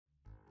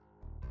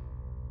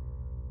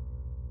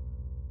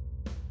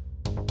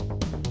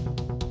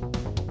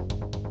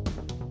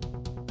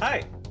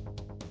Hi,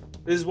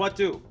 this is What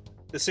Do,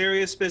 the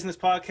serious business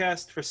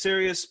podcast for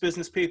serious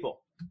business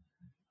people.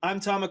 I'm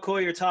Tom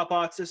McCoy, your top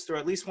artist, or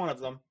at least one of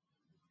them.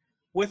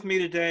 With me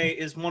today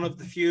is one of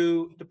the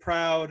few, the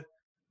proud,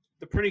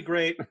 the pretty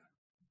great,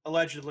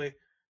 allegedly,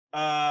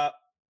 a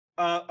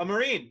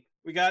Marine.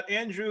 We got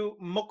Andrew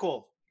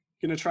Muckle.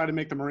 Going to try to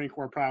make the Marine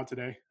Corps proud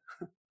today.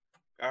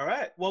 All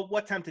right. Well,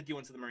 what tempted you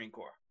into the Marine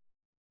Corps?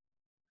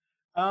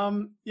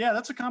 Yeah,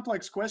 that's a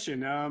complex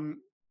question.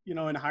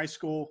 In high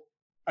school,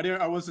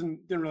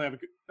 didn't really have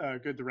a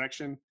good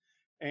direction,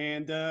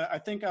 and I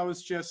think I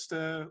was just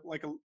the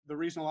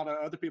reason a lot of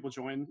other people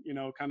join.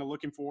 Kind of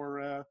looking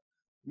for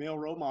male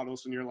role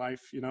models in your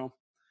life.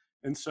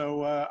 And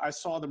so I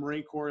saw the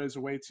Marine Corps as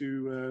a way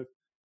to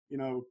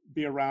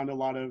be around a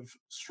lot of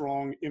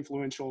strong,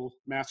 influential,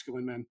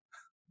 masculine men.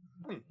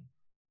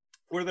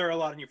 Were there a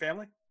lot in your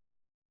family?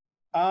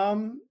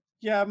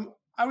 Yeah,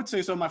 I would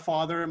say so. My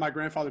father and my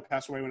grandfather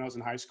passed away when I was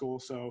in high school.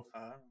 So,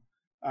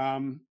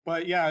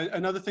 but yeah,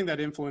 another thing that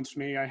influenced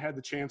me, I had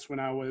the chance when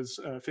I was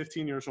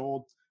 15 years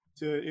old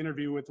to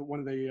interview with one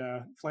of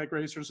the flag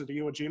raisers at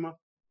Iwo Jima,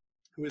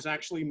 who is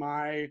actually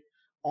my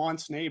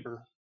aunt's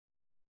neighbor.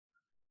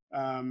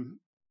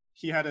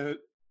 He had a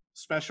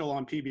special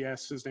on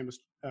PBS. His name was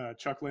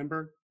Chuck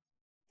Lindbergh.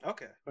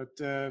 Okay. But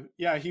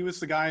yeah, he was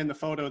the guy in the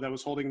photo that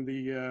was holding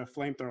the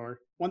flamethrower.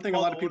 One thing a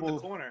lot of people in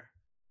the corner.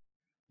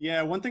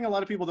 Yeah, one thing a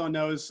lot of people don't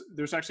know is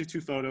there's actually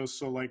two photos.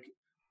 So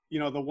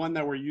the one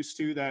that we're used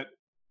to, that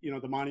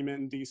the monument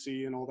in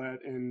DC and all that,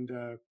 and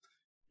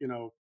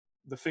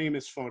the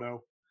famous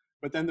photo.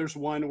 But then there's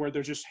one where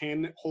they're just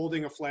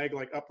holding a flag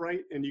like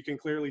upright, and you can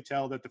clearly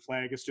tell that the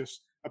flag is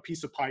just a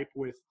piece of pipe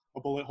with a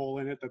bullet hole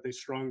in it that they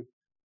strung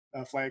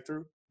a flag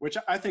through, which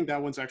I think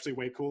that one's actually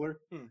way cooler.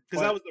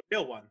 Because that was the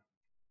real one.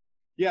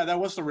 Yeah, that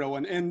was the real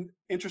one. And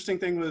interesting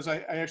thing was I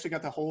actually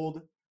got to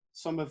hold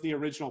some of the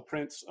original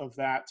prints of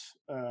that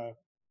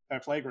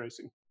flag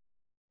racing,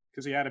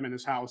 because he had him in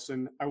his house,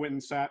 and I went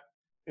and sat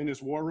in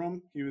his war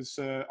room. He was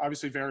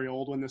obviously very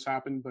old when this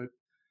happened, but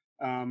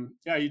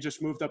yeah, he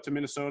just moved up to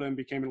Minnesota and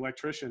became an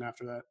electrician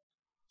after that.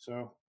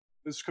 So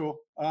this is cool.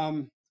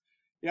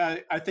 Yeah,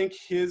 I think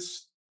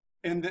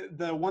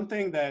the one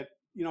thing that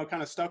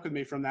kind of stuck with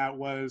me from that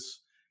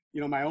was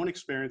my own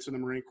experience in the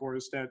Marine Corps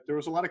is that there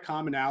was a lot of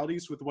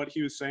commonalities with what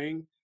he was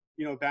saying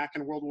back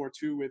in World War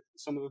II, with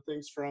some of the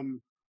things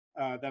from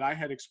that I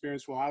had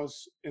experienced while I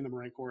was in the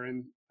Marine Corps.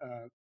 And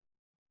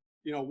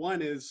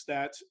one is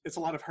that it's a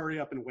lot of hurry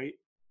up and wait.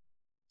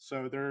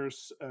 So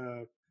there's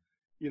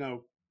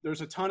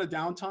there's a ton of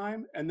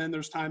downtime, and then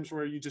there's times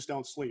where you just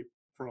don't sleep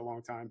for a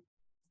long time,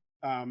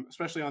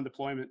 especially on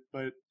deployment.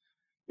 But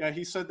yeah,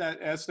 he said that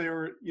as they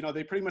were,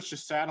 they pretty much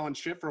just sat on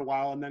ship for a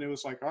while, and then it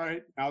was like, all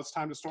right, now it's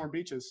time to storm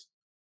beaches.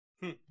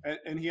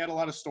 And he had a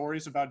lot of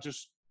stories about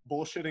just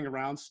bullshitting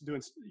around,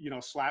 doing,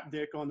 slap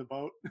dick on the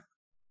boat.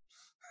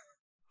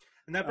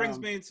 And that brings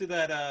me into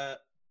that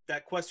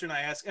question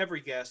I ask every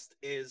guest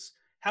is,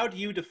 how do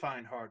you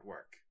define hard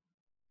work?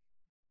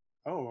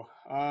 Oh,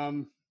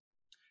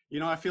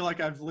 I feel like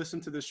I've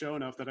listened to the show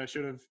enough that I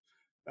should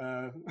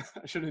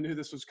have knew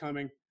this was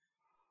coming.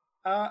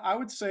 I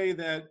would say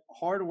that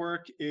hard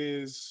work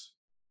is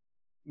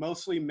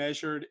mostly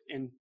measured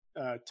in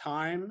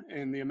time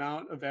and the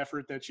amount of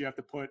effort that you have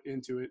to put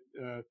into it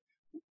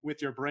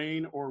with your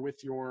brain or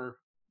with your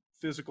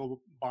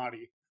physical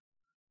body.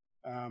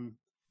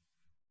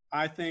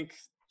 I think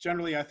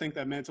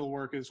that mental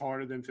work is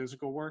harder than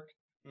physical work.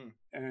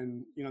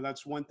 And,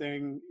 that's one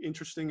thing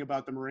interesting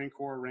about the Marine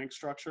Corps rank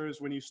structure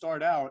is when you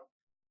start out,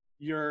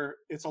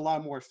 it's a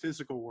lot more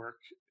physical work.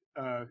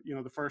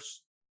 The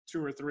first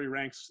 2 or 3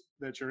 ranks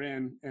that you're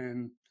in,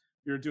 and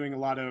you're doing a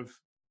lot of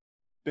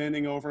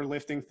bending over,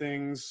 lifting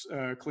things,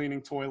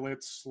 cleaning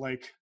toilets,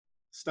 like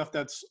stuff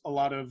that's a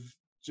lot of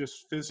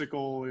just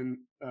physical and,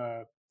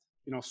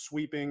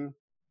 sweeping,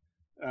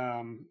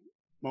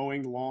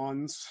 mowing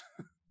lawns.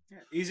 Yeah,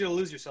 easy to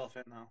lose yourself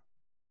in, though.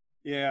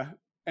 Yeah.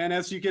 And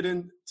as you get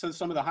into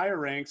some of the higher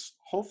ranks,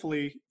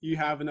 hopefully you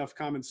have enough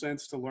common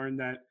sense to learn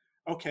that,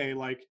 okay,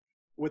 like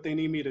what they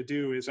need me to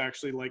do is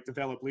actually like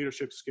develop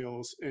leadership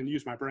skills and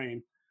use my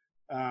brain,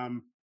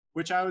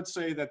 which I would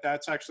say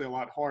that's actually a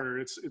lot harder.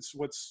 It's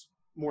what's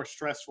more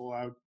stressful.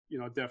 I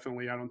would,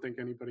 definitely, I don't think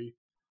anybody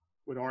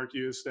would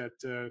argue is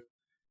that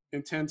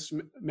intense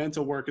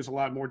mental work is a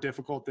lot more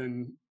difficult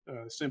than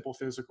simple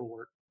physical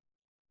work.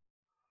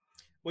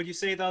 Would you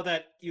say, though,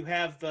 that you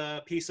have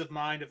the peace of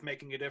mind of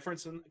making a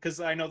difference? Because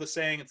I know the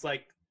saying, it's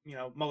like,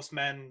 most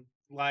men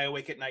lie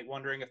awake at night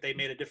wondering if they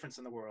made a difference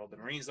in the world. The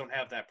Marines don't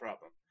have that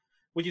problem.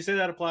 Would you say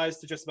that applies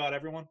to just about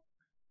everyone?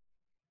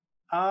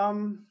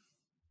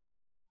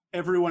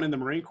 Everyone in the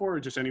Marine Corps, or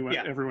just anyone?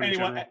 Yeah, everyone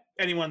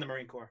in the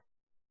Marine Corps.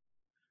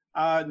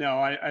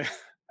 No, I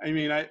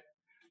mean,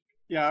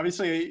 yeah,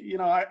 obviously,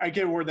 I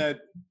get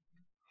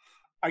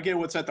I get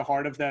what's at the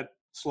heart of that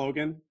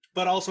slogan.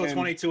 But also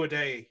 22 a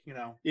day,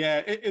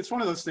 Yeah, it's one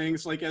of those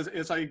things, like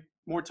as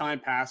more time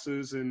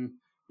passes and,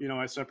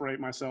 I separate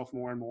myself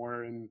more and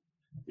more. And,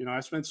 I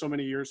spent so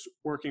many years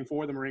working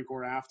for the Marine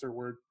Corps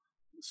afterward,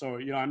 So,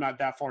 I'm not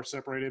that far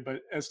separated,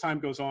 but as time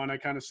goes on, I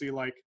kind of see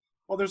like,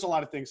 well, there's a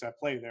lot of things at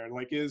play there.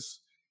 Like,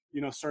 is,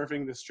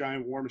 serving this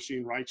giant war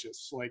machine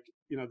righteous? Like,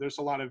 there's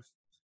a lot of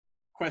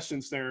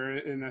questions there.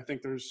 And I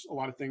think there's a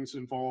lot of things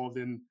involved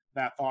in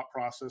that thought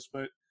process.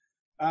 But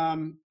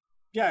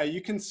yeah,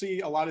 you can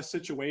see a lot of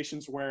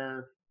situations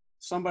where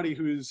somebody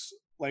who's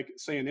like,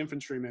 say, an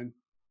infantryman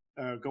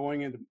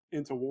going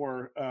into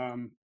war,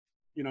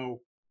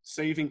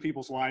 saving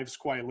people's lives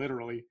quite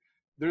literally.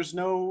 There's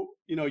no,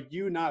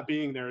 you not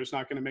being there is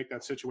not going to make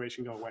that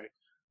situation go away.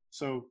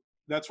 So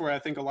that's where I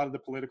think a lot of the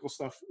political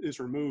stuff is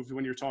removed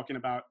when you're talking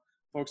about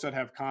folks that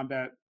have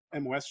combat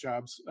MOS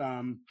jobs.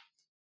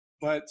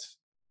 But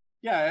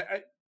yeah,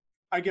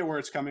 I get where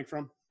it's coming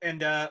from.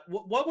 And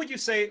what would you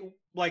say,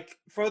 like,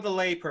 for the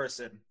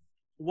layperson,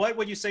 what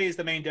would you say is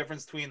the main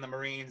difference between the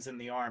Marines and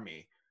the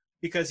Army?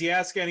 Because you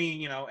ask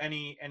any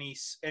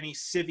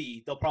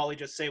civvy, they'll probably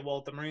just say,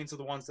 well, the Marines are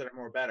the ones that are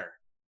more better.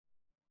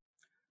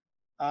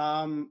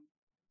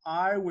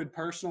 I would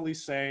personally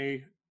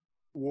say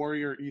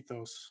warrior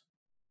ethos.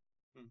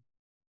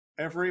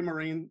 Every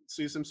Marine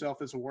sees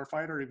himself as a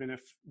warfighter, even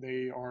if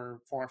they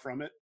are far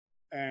from it.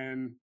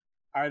 And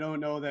I don't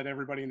know that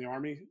everybody in the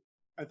Army,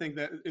 I think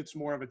that it's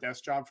more of a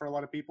desk job for a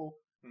lot of people.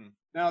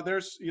 Now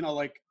there's,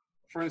 like,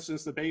 for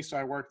instance, the base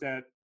I worked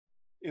at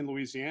in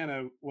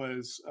Louisiana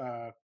was,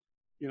 a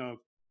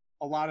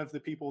lot of the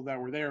people that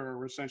were there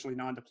were essentially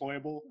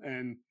non-deployable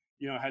and,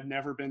 had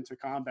never been to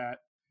combat.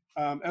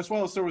 As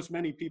well as there was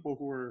many people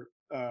who were,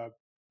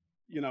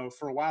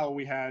 for a while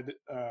we had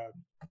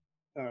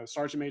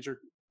Sergeant Major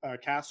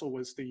Castle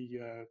was the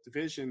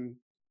division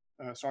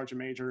sergeant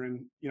major,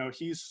 and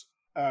he's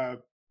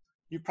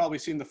you've probably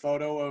seen the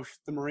photo of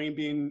the Marine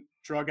being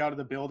drug out of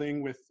the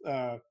building with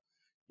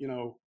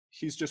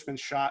he's just been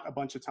shot a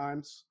bunch of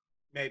times.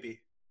 Maybe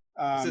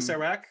is this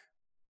Iraq?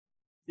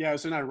 Yeah, it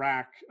was in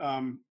Iraq.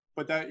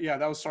 But that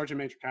was Sergeant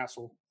Major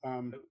Castle.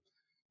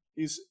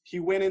 He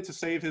went in to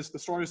save the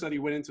story is that he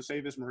went in to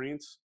save his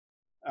Marines,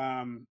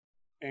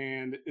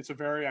 and it's a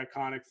very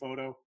iconic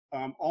photo.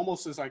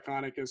 Almost as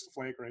iconic as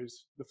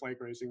the flag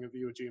raising of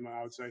Iwo Jima,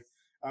 I would say.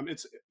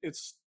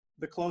 It's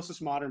the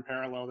closest modern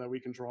parallel that we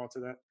can draw to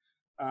that.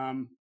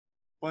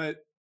 But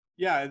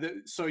yeah,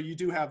 so you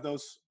do have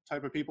those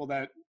type of people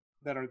that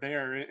are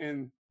there,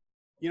 and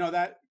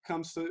that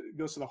goes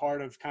to the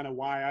heart of kind of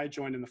why I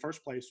joined in the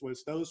first place.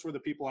 Was those were the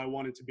people I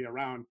wanted to be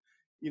around.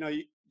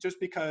 Just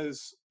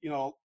because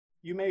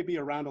you may be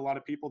around a lot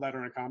of people that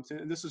are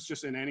incompetent, and this is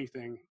just in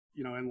anything,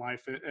 in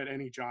life, at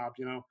any job,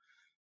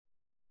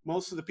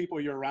 most of the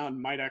people you're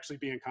around might actually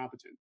be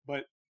incompetent.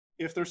 But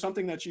if there's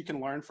something that you can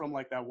learn from,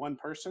 like that one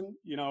person,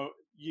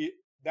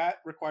 that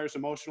requires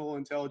emotional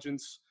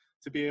intelligence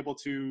to be able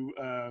to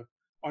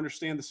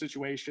understand the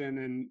situation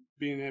and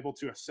being able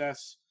to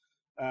assess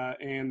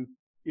and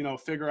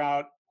figure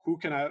out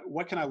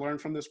what can I learn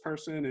from this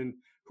person, and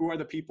who are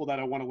the people that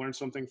I want to learn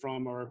something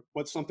from, or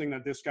what's something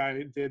that this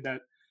guy did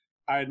that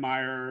I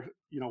admire.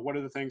 What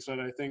are the ththings that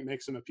I think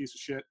makes him a piece of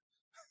shit?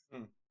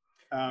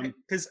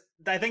 Because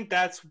I think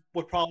that's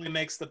what probably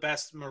makes the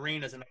best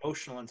Marine as an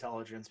emotional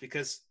intelligence.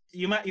 Because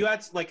you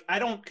had, like, I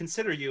don't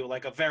consider you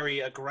like a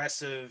very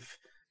aggressive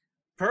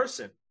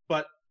person,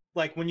 but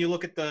like when you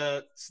look at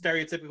the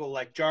stereotypical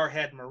like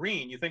jarhead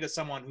Marine, you think of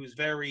someone who's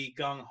very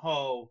gung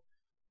ho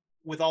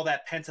with all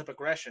that pent up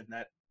aggression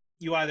that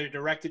you either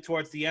direct it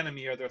towards the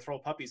enemy or they'll throw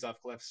puppies off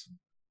cliffs.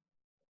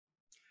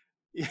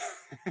 Yeah,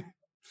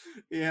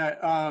 yeah.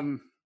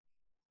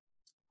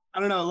 I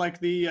don't know, like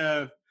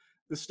the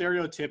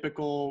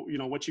stereotypical,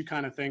 what you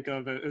kind of think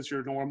of as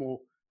your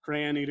normal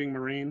crayon eating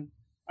Marine.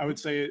 I would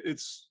say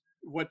it's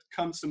what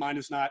comes to mind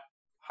is not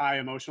high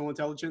emotional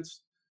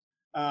intelligence.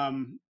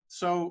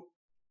 So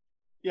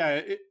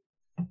yeah,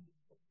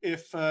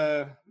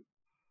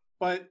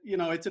 but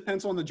it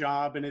depends on the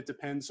job, and it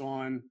depends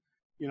on,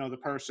 the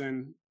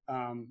person.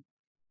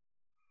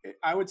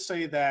 I would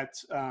say that,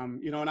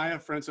 and I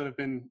have friends that have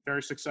been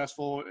very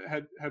successful,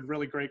 had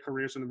really great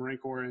careers in the Marine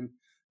Corps. And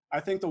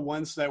I think the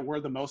ones that were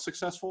the most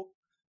successful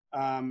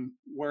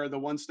were the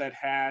ones that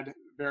had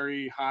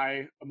very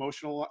high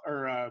emotional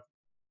or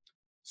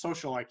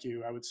social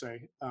IQ, I would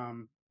say.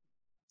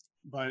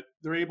 But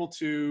they're able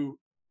to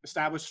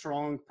establish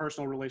strong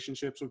personal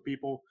relationships with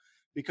people,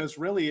 because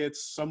really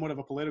it's somewhat of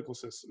a political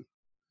system.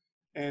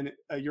 And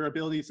your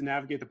ability to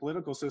navigate the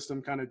political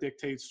system kind of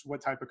dictates what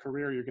type of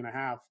career you're going to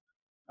have.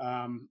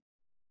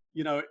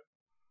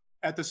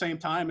 At the same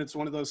time, it's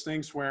one of those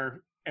things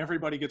where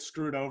everybody gets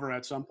screwed over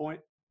at some point.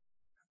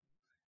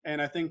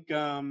 And I think,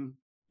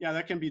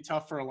 that can be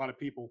tough for a lot of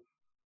people.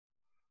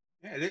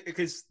 Yeah,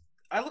 because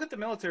I look at the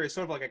military as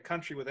sort of like a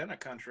country within a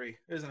country,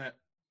 isn't it?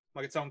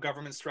 Like its own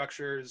government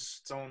structures,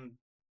 its own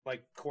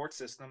like court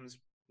systems.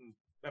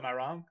 Am I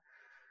wrong?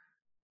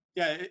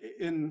 Yeah,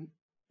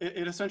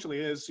 it essentially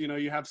is.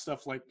 You have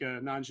stuff like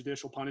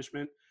non-judicial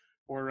punishment,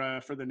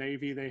 or for the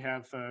Navy, they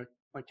have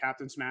like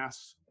captain's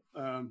mass,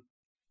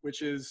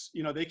 which is,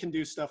 they can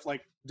do stuff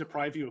like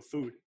deprive you of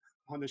food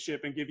on the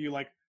ship and give you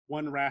like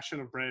one ration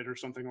of bread or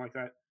something like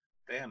that.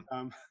 Damn.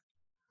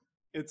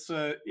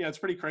 Yeah, it's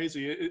pretty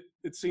crazy.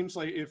 It seems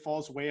like it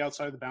falls way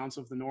outside the bounds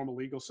of the normal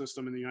legal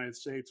system in the United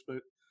States,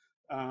 but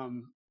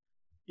um,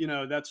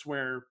 that's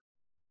where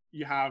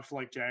you have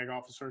like JAG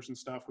officers and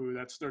stuff who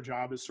that's their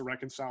job is to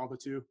reconcile the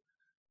two.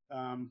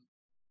 Um,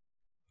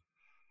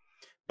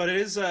 But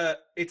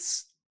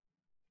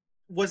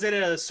was it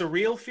a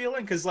surreal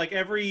feeling? Because like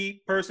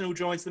every person who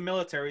joins the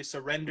military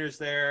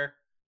surrenders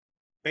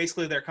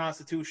basically their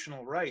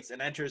constitutional rights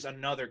and enters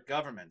another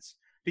government.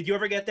 Did you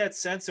ever get that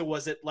sense, or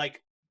was it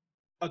like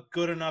a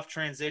good enough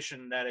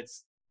transition that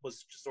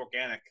was just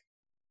organic?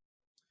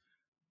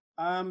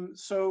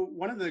 so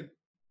one of the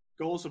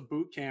goals of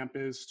boot camp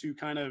is to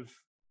kind of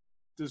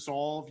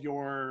dissolve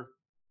your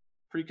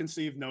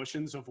preconceived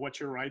notions of what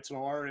your rights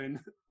are and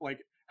like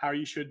how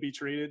you should be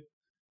treated.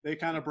 They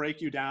kind of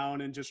break you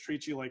down and just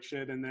treat you like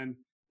shit, and then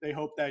they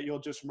hope that you'll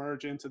just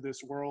merge into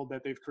this world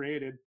that they've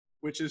created,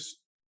 which is,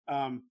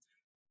 um,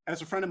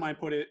 as a friend of mine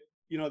put it,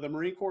 the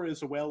Marine Corps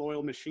is a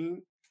well-oiled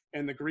machine,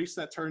 and the grease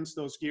that turns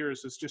those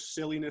gears is just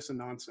silliness and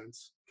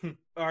nonsense.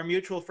 Our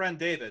mutual friend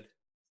David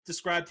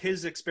described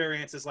his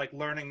experience as like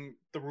learning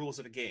the rules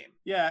of the game.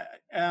 Yeah,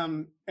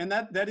 and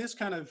that is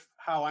kind of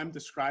how I'm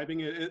describing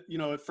it.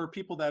 For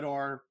people that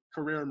are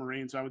career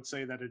Marines, I would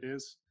say that it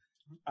is.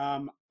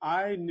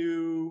 I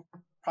knew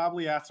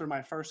probably after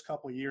my first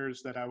couple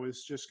years that I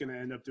was just going to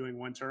end up doing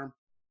one term,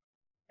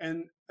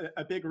 and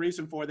a big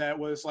reason for that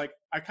was like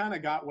I kind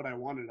of got what I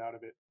wanted out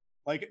of it.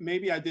 Like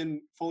maybe I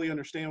didn't fully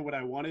understand what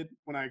I wanted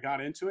when I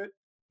got into it,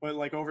 but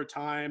like over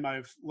time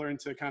I've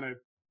learned to kind of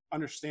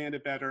understand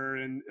it better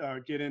and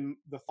get in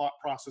the thought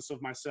process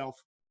of myself,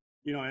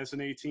 as an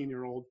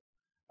 18-year-old.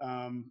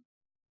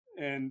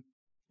 And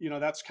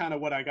that's kind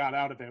of what I got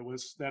out of it,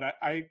 was that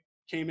I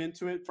came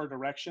into it for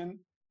direction,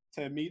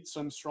 to meet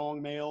some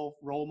strong male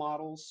role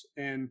models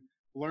and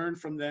learn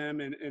from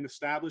them and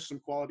establish some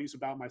qualities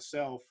about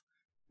myself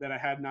that I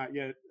had not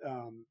yet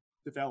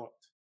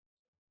developed.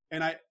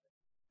 And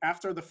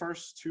after the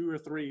first 2 or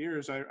 3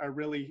 years, I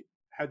really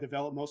had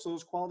developed most of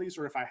those qualities,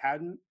 or if I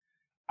hadn't,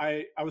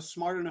 I was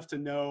smart enough to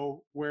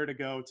know where to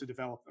go to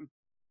develop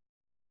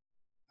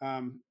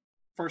them.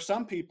 For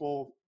some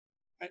people,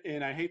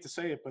 and I hate to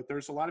say it, but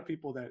there's a lot of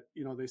people that,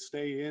 they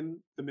stay in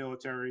the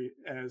military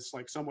as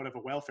like somewhat of a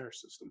welfare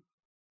system.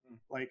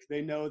 Like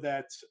they know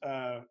that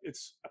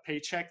it's a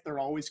paycheck they're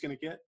always going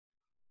to get.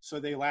 So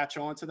they latch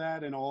onto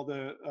that and all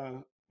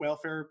the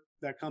welfare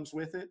that comes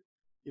with it.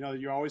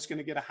 You're always going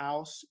to get a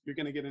house. You're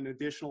going to get an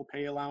additional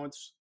pay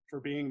allowance for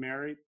being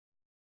married.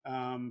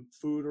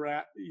 Food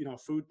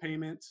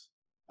payments.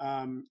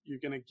 You're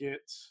going to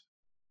get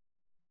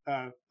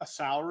a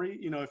salary.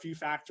 If you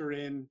factor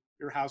in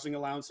your housing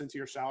allowance into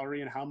your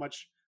salary and how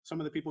much some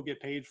of the people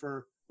get paid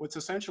for what's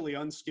essentially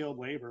unskilled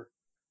labor,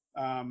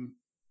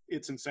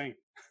 it's insane.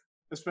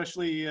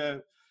 Especially,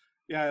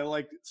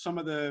 like some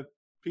of the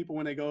people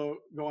when they go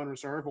on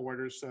reserve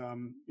orders,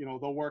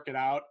 they'll work it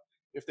out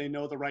if they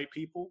know the right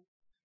people.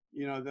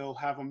 They'll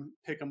have them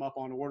pick them up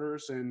on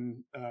orders,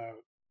 and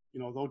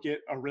they'll get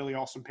a really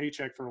awesome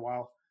paycheck for a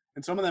while.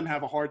 And some of them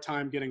have a hard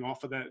time getting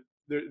off of that.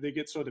 They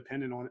get so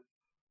dependent on it.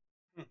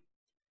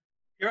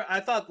 I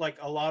thought like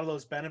a lot of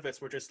those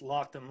benefits were just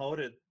locked and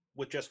loaded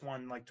with just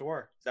one like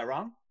tour. Is that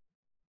wrong?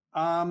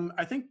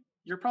 I think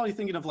you're probably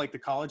thinking of like the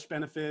college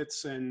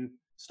benefits and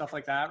stuff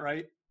like that,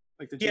 right?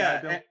 Like the GI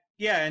Bill.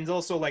 And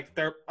also like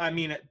I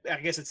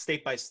guess it's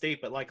state by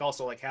state, but like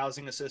also like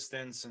housing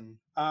assistance and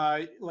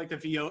like the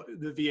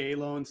VA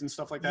loans and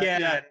stuff like that.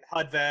 Yeah,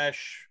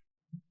 HUD-VASH.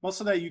 Most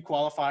of that you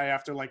qualify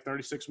after like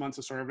 36 months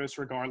of service,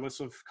 regardless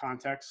of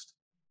context.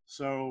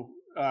 So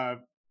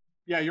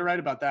you're right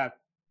about that.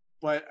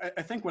 But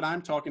I think what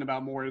I'm talking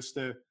about more is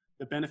the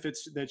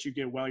benefits that you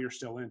get while you're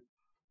still in.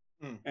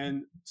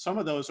 And some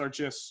of those are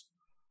just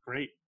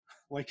great.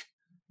 Like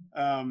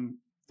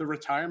the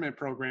retirement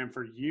program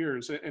for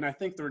years, and I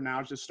think they're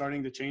now just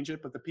starting to change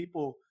it, but the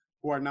people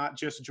who are not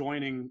just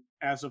joining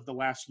as of the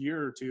last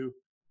year or two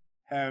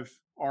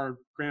are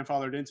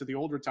grandfathered into the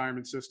old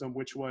retirement system,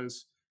 which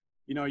was,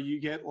 you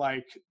get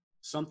like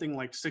something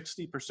like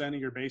 60% of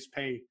your base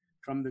pay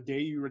from the day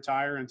you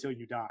retire until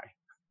you die,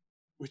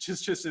 which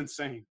is just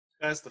insane.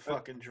 That's the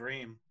fucking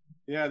dream.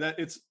 Yeah,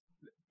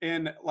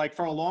 and like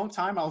for a long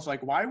time, I was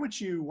like, why would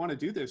you want to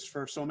do this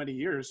for so many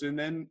years? And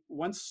then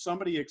once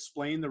somebody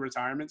explained the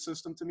retirement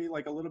system to me,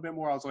 like a little bit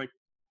more, I was like,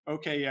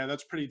 okay, yeah,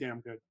 that's pretty damn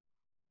good.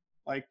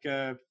 Like,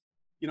 at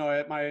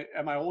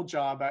my old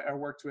job, I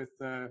worked with,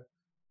 there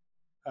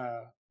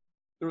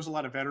was a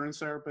lot of veterans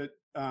there, but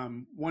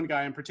one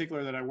guy in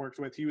particular that I worked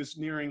with, he was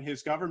nearing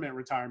his government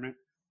retirement.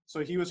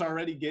 So he was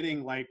already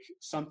getting like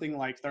something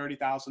like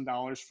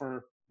 $30,000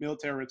 for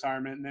military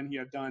retirement. And then he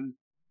had done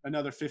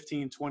another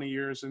 15, 20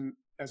 years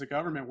as a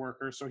government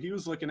worker. So he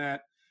was looking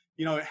at,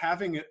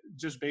 having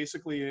just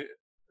basically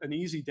an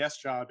easy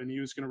desk job, and he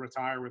was going to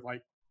retire with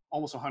like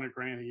almost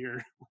 $100,000 a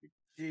year.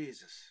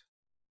 Jesus.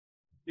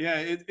 Yeah,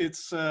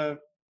 it's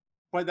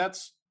but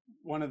that's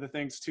one of the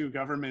things too.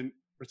 Government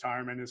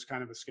retirement is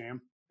kind of a scam,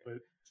 but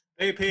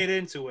they paid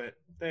into it.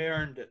 They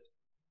earned it.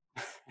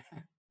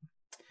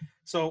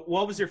 So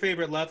what was your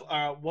favorite level?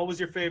 What was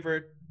your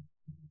favorite?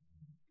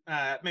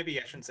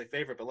 Maybe I shouldn't say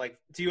favorite, but like,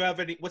 do you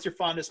have any? What's your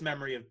fondest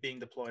memory of being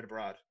deployed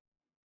abroad?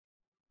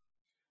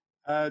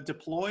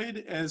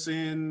 Deployed as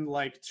in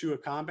like to a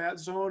combat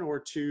zone or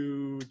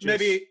to just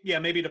Maybe, yeah,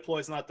 maybe deploy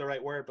is not the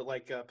right word, but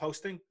like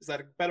posting, is that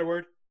a better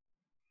word?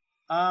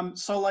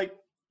 so like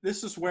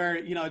this is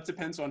where, you know, it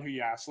depends on who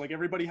you ask. Like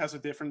everybody has a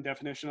different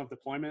definition of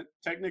deployment.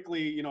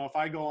 Technically, you know, if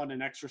I go on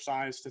an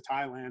exercise to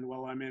Thailand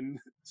while I'm in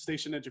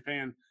stationed in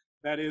Japan,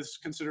 that is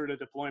considered a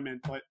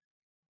deployment, but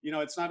you know,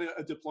 it's not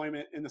a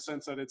deployment in the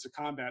sense that it's a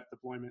combat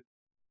deployment.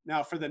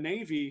 Now for the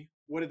Navy,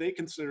 what do they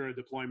consider a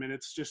deployment?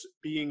 It's just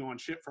being on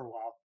ship for a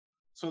while.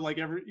 So like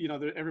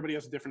everybody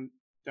has a different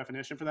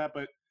definition for that,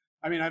 but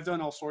I mean, I've done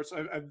all sorts.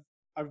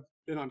 I've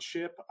been on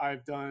ship.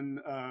 I've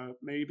done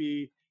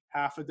maybe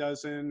half a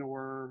dozen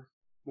or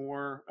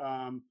more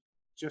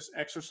just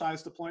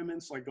exercise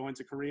deployments, like going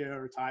to Korea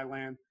or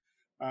Thailand,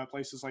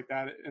 places like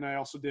that. And I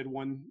also did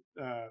one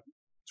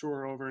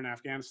tour over in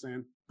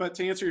Afghanistan. But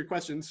to answer your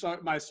question, so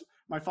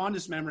my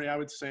fondest memory, I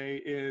would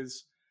say,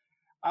 is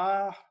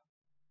uh,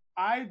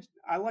 I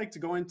like to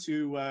go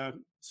into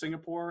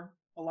Singapore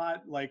a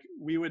lot. Like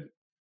we would,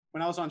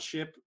 when I was on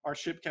ship, our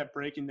ship kept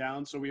breaking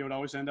down, so we would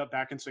always end up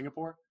back in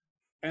Singapore.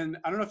 And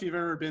I don't know if you've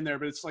ever been there,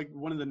 but it's like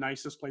one of the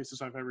nicest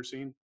places I've ever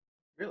seen.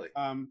 Really?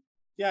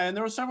 Yeah, and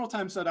there were several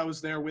times that I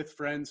was there with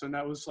friends, and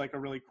that was like a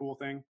really cool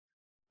thing.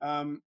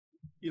 Um,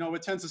 you know,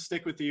 what tends to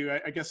stick with you,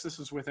 I guess this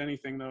is with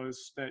anything though,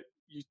 is that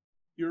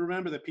you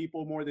remember the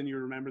people more than you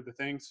remember the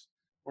things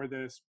or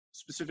the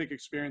specific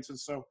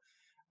experiences. So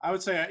I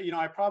would say, you know,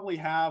 I probably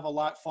have a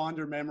lot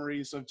fonder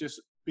memories of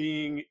just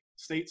being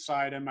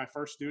stateside in my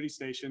first duty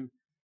station.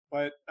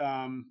 But,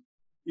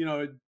 you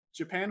know,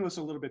 Japan was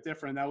a little bit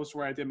different. That was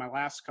where I did my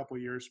last couple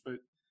of years. But,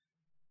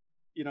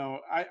 you know,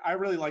 I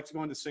really liked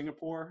going to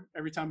Singapore.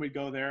 Every time we'd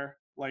go there,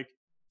 like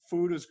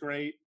food was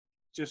great.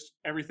 Just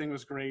everything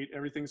was great.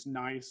 Everything's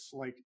nice.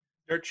 Like,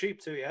 They're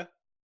cheap too, yeah.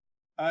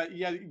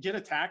 yeah, get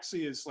a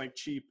taxi is like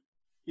cheap,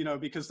 you know,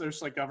 because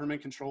there's like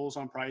government controls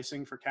on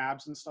pricing for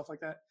cabs and stuff like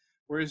that.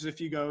 Whereas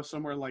if you go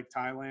somewhere like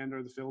Thailand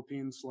or the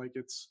Philippines, like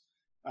it's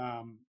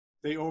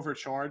they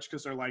overcharge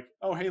because they're like,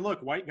 oh hey,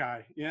 look, white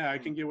guy, yeah, I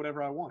can get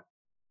whatever I want.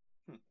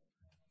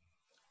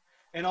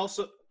 And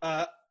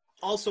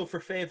also for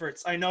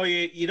favorites, I know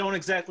you don't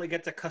exactly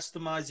get to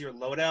customize your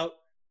loadout,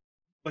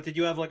 but did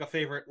you have like a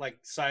favorite like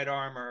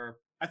sidearm or?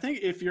 I think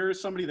if you're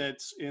somebody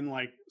that's in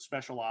like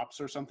special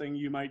ops or something,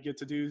 you might get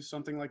to do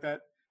something like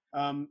that.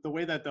 The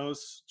way that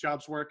those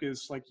jobs work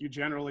is like you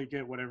generally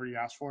get whatever you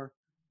ask for,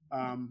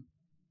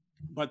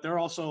 but they're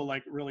also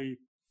like really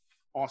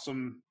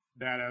awesome,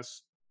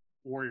 badass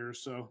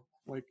warriors. So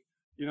like,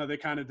 you know, they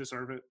kind of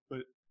deserve it.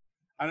 But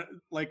I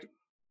like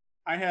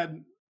I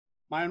had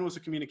mine was a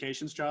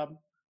communications job,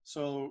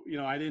 so you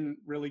know I didn't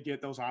really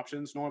get those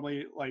options.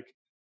 Normally, like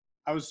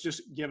I was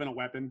just given a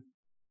weapon.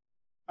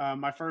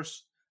 My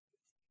first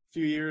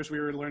few years, we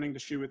were learning to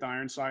shoot with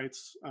iron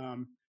sights.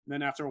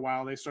 Then after a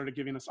while, they started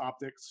giving us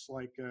optics.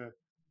 Like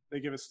they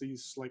give us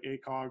these like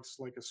ACOGs,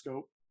 like a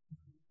scope.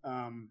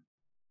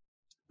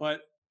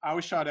 But I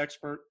was shot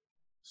expert,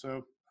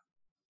 so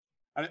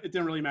it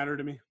didn't really matter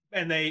to me.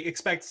 And they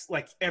expect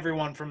like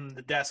everyone from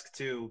the desk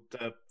to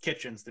the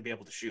kitchens to be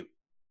able to shoot.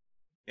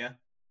 Yeah.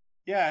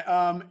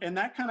 Yeah, and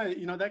that kind of,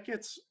 you know, that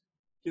gets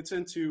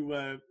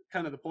into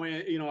kind of the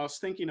point. You know, I was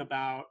thinking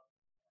about,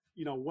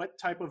 you know, what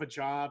type of a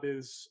job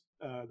is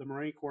the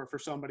Marine Corps for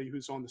somebody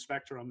who's on the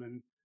spectrum.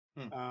 And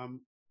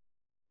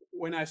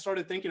when I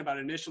started thinking about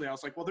it initially, I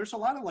was like, well, there's a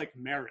lot of like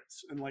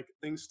merits and like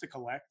things to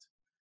collect.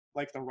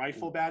 Like the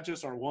rifle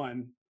badges are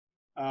one,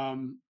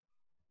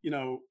 you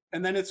know,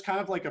 and then it's kind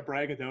of like a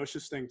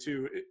braggadocious thing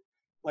too.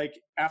 Like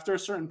after a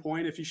certain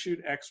point, if you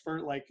shoot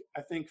expert, like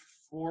I think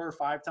 4 or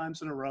 5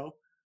 times in a row,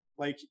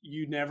 like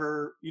you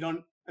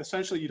don't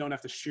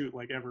have to shoot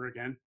like ever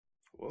again.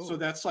 Whoa. So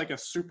that's like a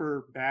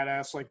super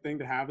badass like thing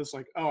to have, is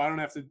like, oh, I don't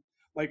have to,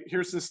 like,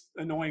 here's this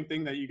annoying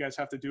thing that you guys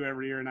have to do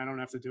every year and I don't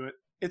have to do it.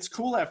 It's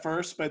cool at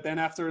first, but then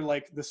after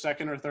like the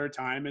second or third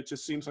time, it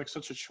just seems like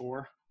such a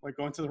chore, like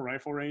going to the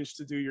rifle range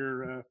to do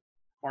your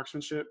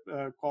marksmanship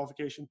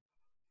qualification.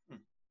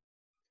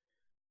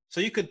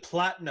 So you could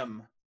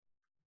platinum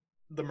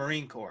the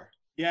Marine Corps.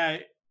 Yeah,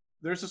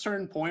 there's a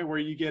certain point where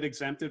you get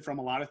exempted from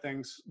a lot of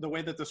things. The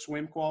way that the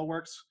swim qual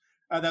works,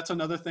 that's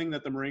another thing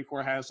that the Marine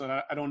Corps has.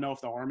 I don't know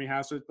if the Army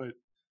has it, but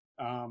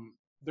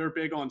they're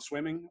big on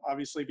swimming,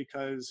 obviously,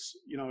 because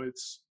you know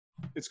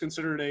it's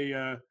considered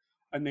a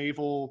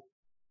naval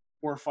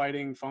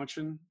warfighting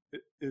function,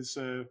 is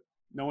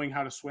knowing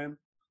how to swim.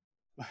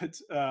 But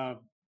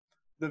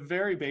the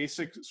very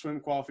basic swim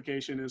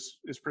qualification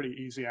is pretty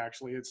easy,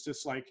 actually. It's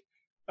just like,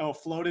 oh,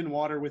 float in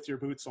water with your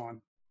boots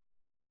on,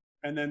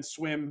 and then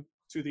swim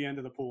to the end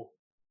of the pool.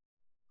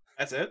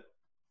 That's it?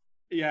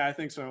 Yeah, I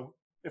think so,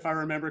 if I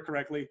remember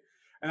correctly.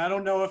 And I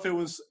don't know if it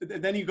was,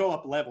 then you go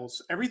up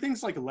levels.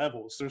 Everything's like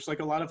levels. There's like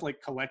a lot of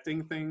like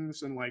collecting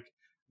things and like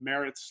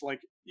merits.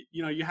 Like,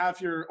 you know, you have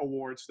your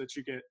awards that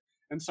you get.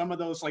 And some of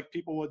those, like,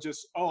 people will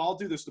just, oh, I'll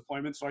do this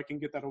deployment so I can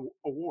get that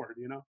award,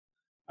 you know?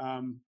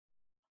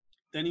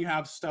 Then you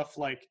have stuff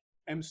like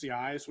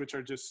MCIs, which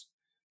are just,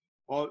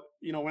 well,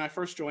 you know, when I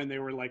first joined, they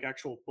were like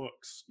actual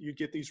books. You'd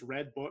get these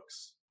red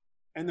books,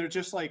 and they're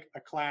just like a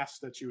class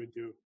that you would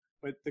do.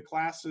 But the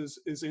class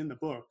is in the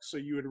book. So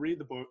you would read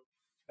the book,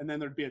 and then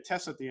there'd be a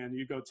test at the end.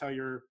 You go tell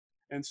your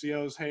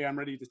NCOs, hey, I'm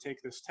ready to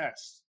take this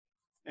test.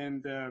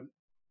 And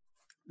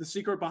the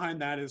secret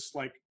behind that is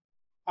like,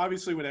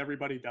 obviously what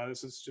everybody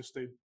does is just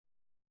they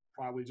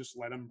probably just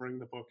let them bring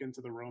the book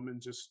into the room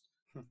and just,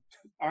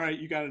 all right,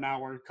 you got an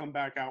hour, come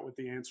back out with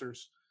the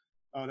answers.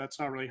 Oh, that's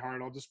not really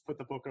hard. I'll just put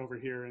the book over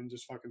here and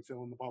just fucking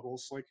fill in the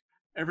bubbles. Like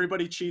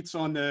everybody cheats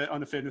on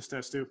the fitness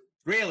test too.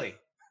 Really?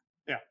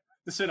 Yeah,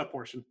 the sit-up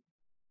portion.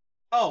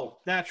 Oh,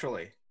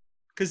 naturally.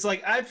 Because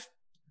like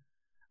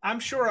I'm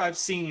sure I've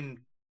seen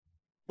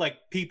like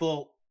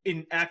people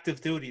in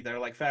active duty that are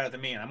like fatter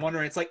than me, and I'm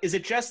wondering, it's like, is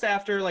it just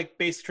after like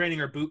basic training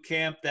or boot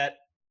camp that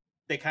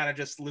they kind of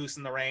just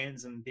loosen the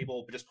reins and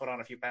people just put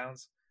on a few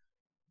pounds?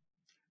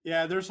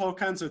 Yeah, there's all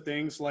kinds of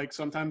things. Like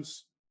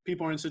sometimes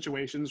people are in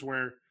situations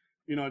where,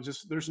 you know,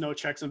 just there's no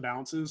checks and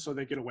balances, so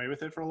they get away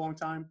with it for a long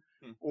time.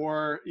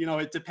 Or, you know,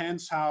 it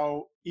depends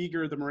how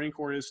eager the Marine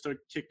Corps is to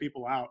kick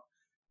people out.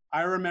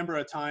 I remember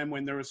a time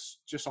when there was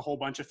just a whole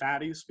bunch of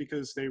fatties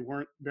because they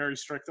weren't very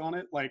strict on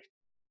it. Like,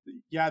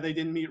 yeah, they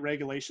didn't meet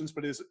regulations,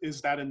 but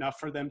is that enough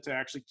for them to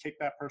actually kick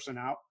that person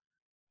out?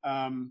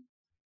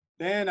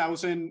 Then I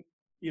was in,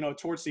 you know,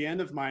 towards the end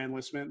of my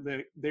enlistment,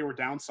 they were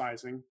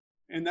downsizing,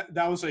 and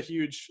that was a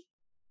huge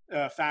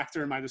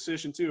factor in my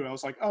decision too. I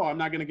was like, oh, I'm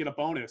not going to get a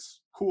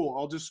bonus. Cool,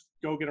 I'll just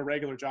go get a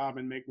regular job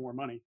and make more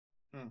money.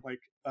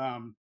 Like,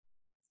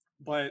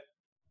 but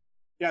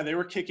yeah, they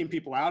were kicking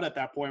people out at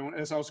that point.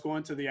 As I was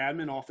going to the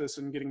admin office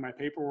and getting my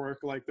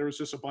paperwork, like there was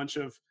just a bunch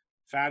of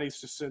fatties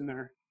just sitting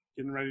there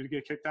getting ready to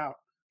get kicked out.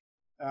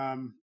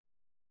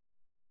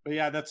 But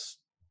yeah,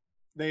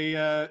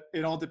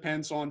 it all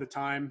depends on the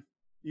time.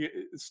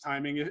 It's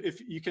timing. If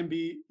you can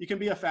be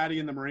a fatty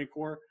in the Marine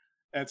Corps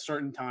at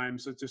certain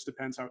times. It just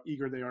depends how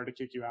eager they are to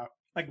kick you out.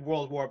 Like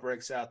World War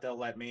breaks out, they'll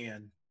let me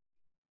in.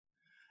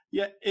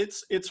 Yeah,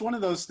 it's one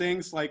of those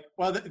things. Like,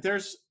 well,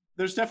 there's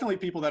definitely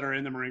people that are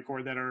in the Marine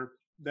Corps that are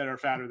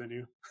fatter than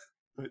you,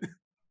 but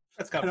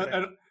that's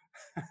comforting.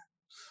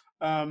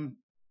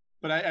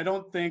 But I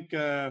don't think.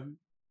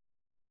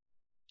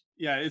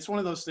 Yeah, it's one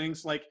of those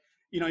things. Like,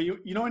 you know, you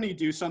know when you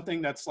do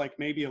something that's like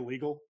maybe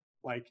illegal,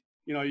 like,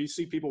 you know, you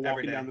see people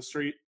walking down the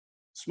street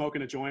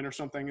smoking a joint or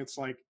something. It's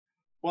like,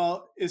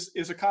 well,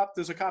 does a cop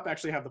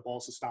actually have the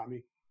balls to stop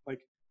me? Like,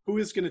 who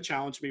is going to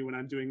challenge me when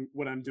I'm doing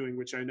what I'm doing,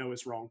 which I know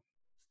is wrong?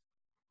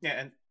 Yeah,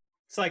 and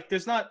it's like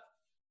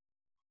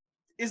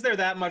is there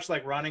that much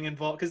like running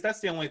involved? Because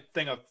that's the only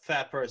thing a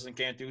fat person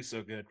can't do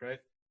so good, right?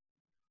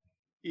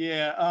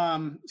 Yeah.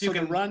 So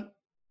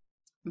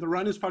the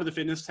run is part of the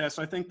fitness test.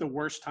 I think the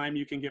worst time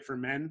you can get for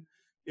men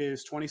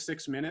is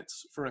 26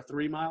 minutes for a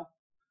 3 mile.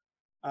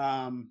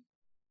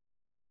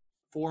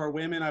 For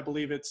women, I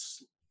believe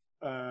it's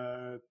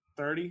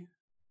 30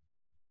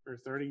 or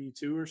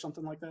 32 or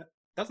something like that.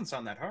 Doesn't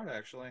sound that hard,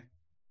 actually.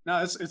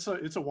 No, it's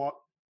a walk.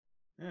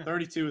 Yeah.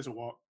 32 is a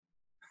walk.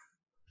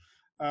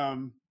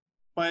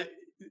 But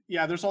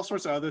yeah, there's all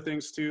sorts of other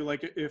things too.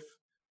 Like if,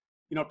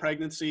 you know,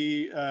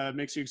 pregnancy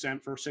makes you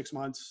exempt for 6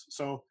 months.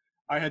 So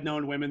I had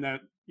known women that,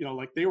 you know,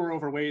 like they were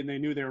overweight and they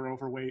knew they were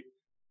overweight,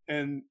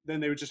 and then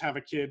they would just have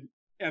a kid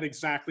at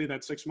exactly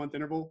that 6 month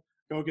interval.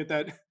 Go get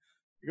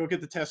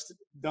the test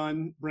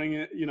done, bring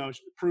it, you know,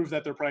 prove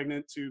that they're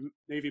pregnant to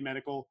Navy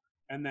Medical,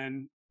 and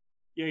then,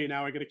 yeah,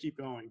 now I got to keep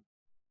going.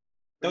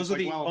 Those are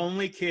the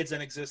only kids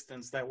in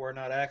existence that were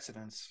not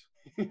accidents.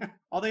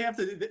 All they have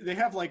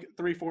like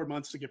 3-4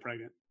 months to get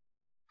pregnant.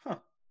 Huh.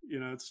 You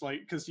know, it's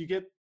like, because you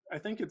get, I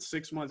think it's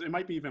 6 months. It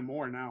might be even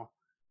more now.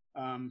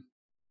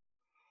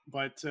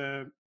 But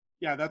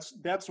yeah,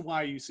 that's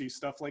why you see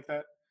stuff like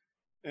that.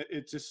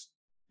 It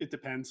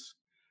depends.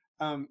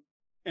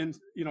 And,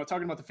 you know,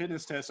 talking about the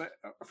fitness test,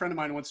 a friend of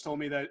mine once told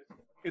me that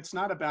it's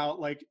not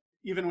about, like,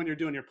 even when you're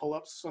doing your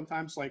pull-ups,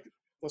 sometimes like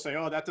they'll say,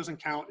 oh, that doesn't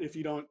count if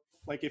you don't,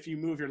 like, if you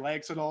move your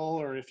legs at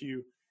all, or if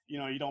you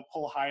don't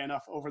pull high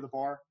enough over the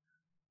bar.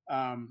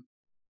 A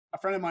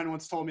friend of mine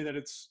once told me that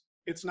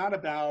it's not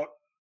about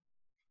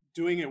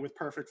doing it with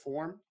perfect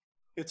form.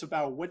 It's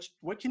about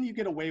what can you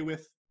get away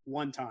with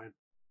one time,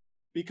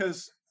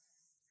 because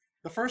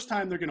the first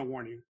time they're going to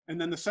warn you, and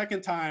then the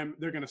second time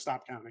they're going to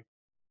stop counting.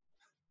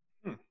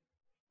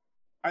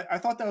 I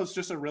thought that was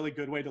just a really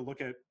good way to look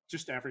at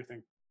just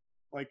everything.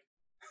 Like,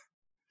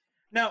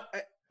 now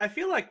I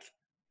feel like,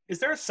 is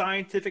there a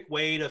scientific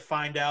way to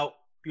find out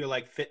your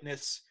like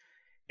fitness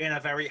in a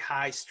very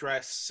high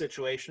stress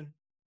situation?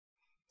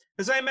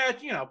 Because I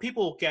imagine, you know,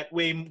 people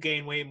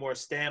gain way more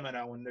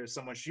stamina when there's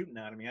someone shooting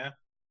at them. Yeah.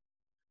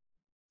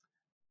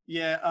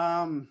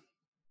 Yeah.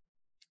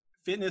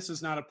 Fitness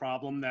is not a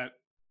problem. That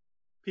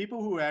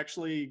people who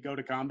actually go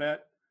to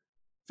combat,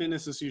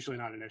 fitness is usually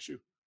not an issue.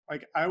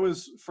 Like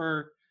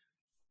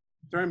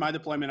during my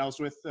deployment, I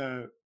was with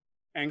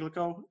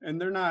Anglico,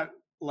 and they're not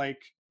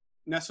like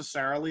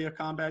necessarily a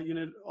combat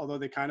unit, although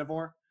they kind of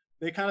are.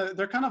 They're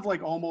kind of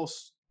like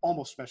almost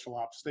almost special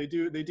ops. They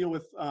deal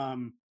with uh,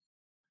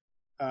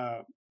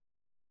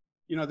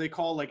 they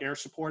call like air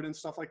support and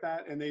stuff like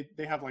that, and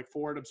they have like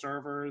forward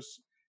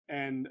observers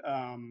and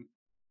I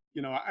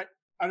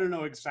don't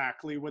know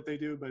exactly what they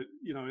do, but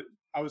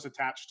I was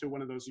attached to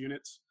one of those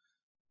units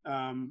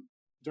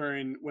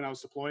during when I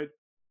was deployed,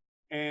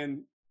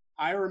 and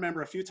I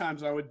remember a few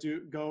times I would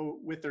go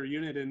with their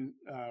unit and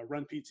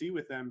run PT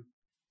with them,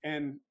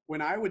 and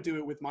when I would do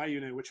it with my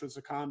unit, which was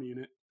a comm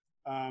unit,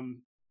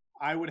 um,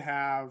 I would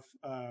have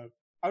I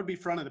would be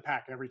front of the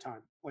pack every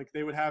time. Like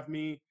they would have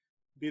me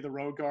be the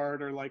road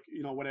guard or like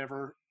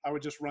whatever. I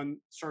would just run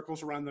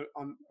circles around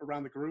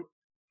the group,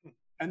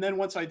 and then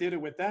once I did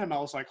it with them, I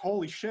was like,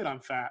 holy shit,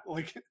 I'm fat.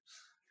 Like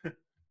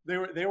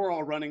they were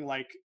all running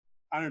like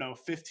I don't know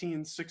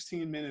 15,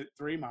 16-minute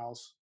 3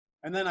 miles,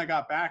 and then I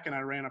got back and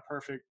I ran a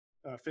perfect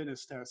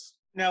fitness test.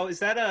 Now, is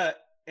that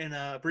an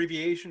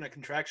abbreviation, a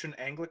contraction,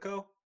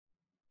 Anglico,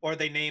 or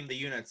they name the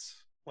units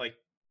like?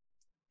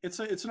 It's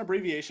an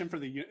abbreviation for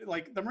the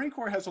like the Marine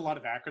Corps has a lot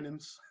of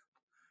acronyms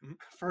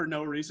for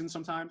no reason.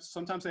 Sometimes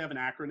they have an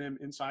acronym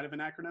inside of an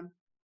acronym.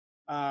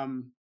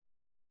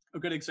 A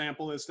good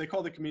example is they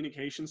call the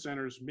communication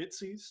centers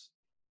MITCs,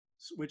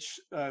 which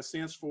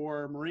stands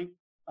for Marine.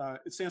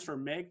 It stands for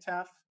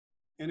MAGTF,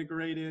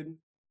 Integrated.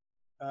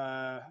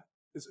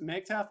 It's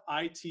MAGTF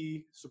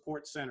IT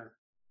Support Center,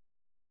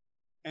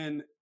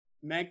 and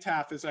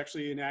MAGTF is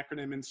actually an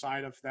acronym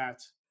inside of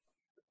that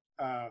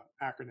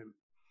acronym.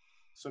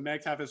 So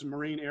MAGTF is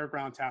Marine Air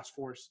Ground Task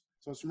Force.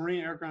 So it's Marine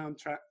Air Ground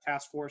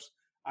Task Force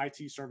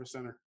IT Service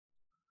Center.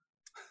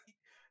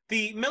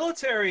 The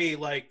military,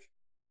 like,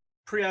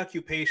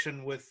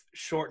 preoccupation with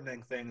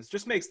shortening things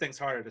just makes things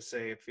harder to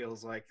say. It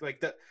feels like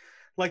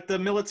the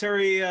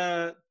military,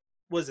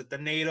 was it the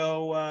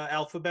NATO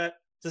alphabet?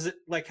 Does it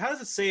how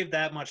does it save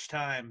that much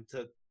time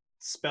to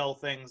spell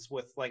things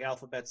with like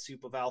alphabet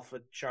soup of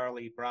Alpha,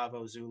 Charlie,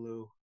 Bravo,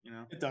 Zulu?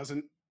 It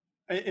doesn't.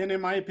 And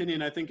in my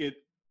opinion, I think it,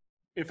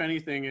 if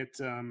anything, it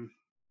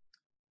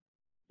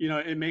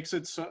it makes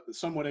it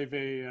somewhat of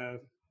a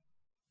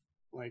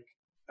like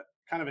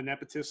kind of a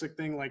nepotistic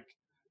thing. Like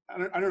I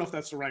don't know if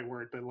that's the right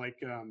word, but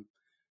like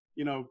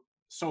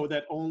so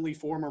that only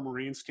former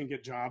Marines can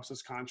get jobs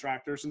as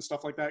contractors and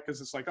stuff like that,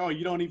 because it's like, oh,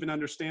 you don't even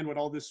understand what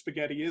all this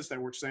spaghetti is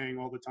that we're saying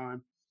all the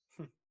time.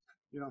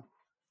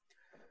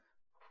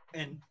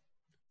 And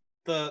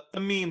the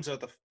memes are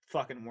the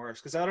fucking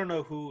worst, because I don't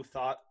know who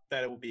thought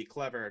that it would be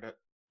clever to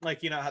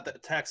how the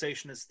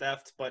taxation is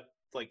theft, but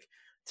like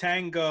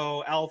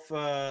Tango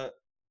Alpha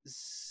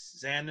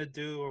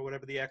Xanadu or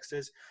whatever the X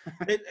is.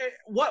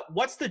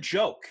 What's the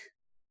joke?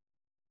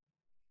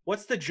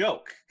 What's the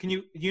joke?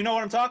 You know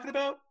what I'm talking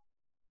about?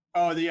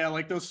 Oh yeah,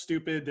 like those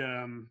stupid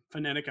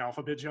phonetic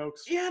alphabet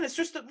jokes. Yeah, and it's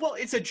just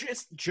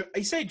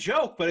you say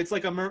joke, but it's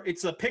like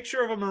it's a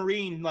picture of a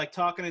Marine like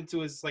talking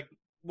into his like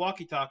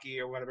walkie-talkie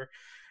or whatever,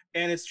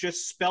 and it's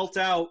just spelt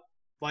out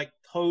like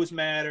hose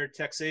mat or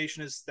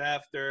taxation is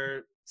theft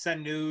or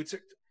send nudes.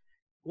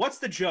 What's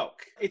the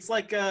joke? It's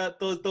like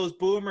those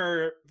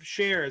boomer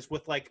shares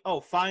with like,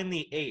 oh, find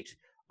the 8.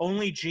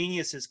 Only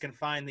geniuses can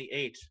find the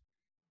 8.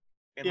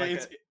 And yeah,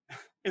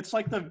 it's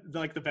like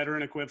the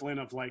veteran equivalent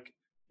of like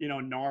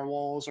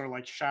narwhals or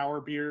like shower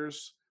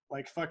beers,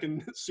 like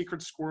fucking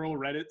secret squirrel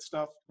Reddit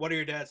stuff. What are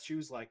your dad's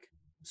shoes like?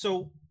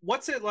 So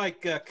what's it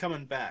like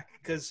coming back?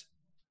 Because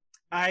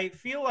I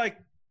feel like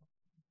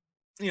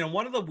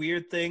one of the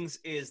weird things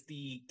is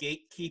the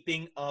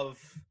gatekeeping of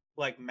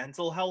like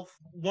mental health.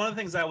 One of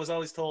the things I was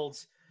always told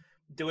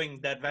doing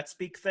that vet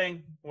speak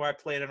thing where I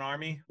played an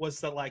army was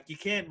that like you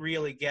can't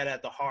really get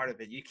at the heart of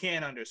it. You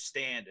can't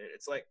understand it.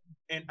 It's like,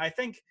 and I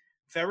think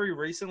very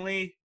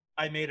recently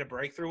I made a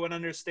breakthrough in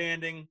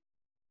understanding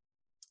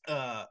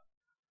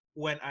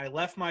when I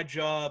left my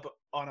job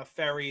on a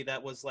ferry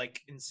that was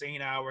like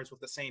insane hours with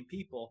the same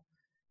people,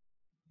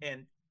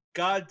 and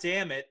god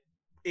damn it,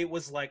 it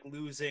was like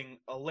losing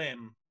a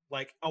limb.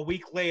 Like a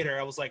week later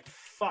I was like,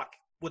 fuck,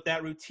 with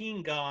that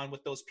routine gone,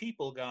 with those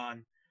people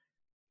gone,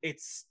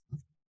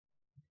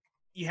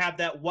 you have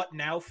that what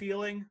now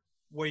feeling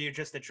where you're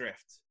just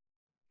adrift.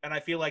 And I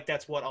feel like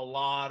that's what a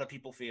lot of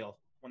people feel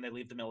when they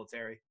leave the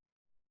military.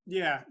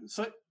 Yeah,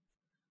 so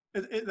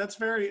it's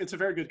a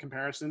very good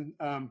comparison.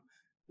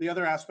 The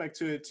other aspect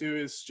to it too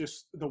is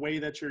just the way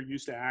that you're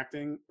used to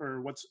acting,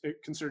 or what's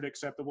considered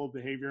acceptable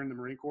behavior in the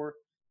Marine Corps,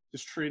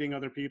 just treating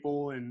other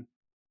people and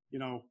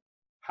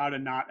how to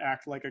not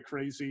act like a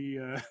crazy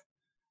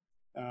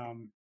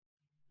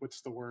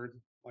what's the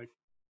word, like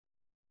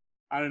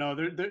I don't know,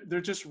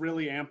 they're just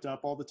really amped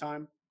up all the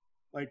time,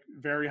 like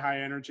very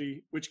high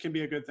energy, which can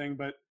be a good thing,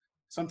 but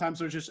sometimes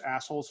they're just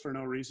assholes for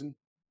no reason.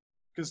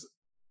 Because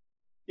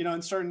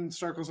in certain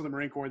circles of the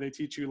Marine Corps, they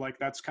teach you like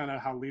that's kind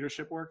of how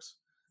leadership works.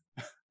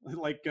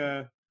 Like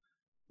a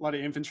lot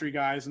of infantry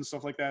guys and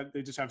stuff like that,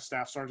 they just have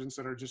staff sergeants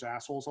that are just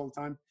assholes all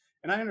the time.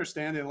 And I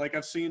understand it. Like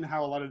I've seen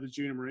how a lot of the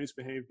junior Marines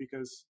behave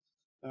because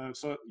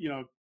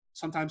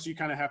sometimes you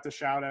kind of have to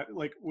shout at,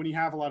 like when you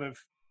have a lot of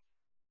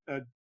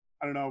I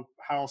don't know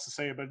how else to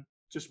say it, but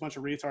just a bunch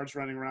of retards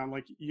running around,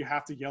 like you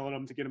have to yell at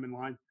them to get them in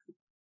line.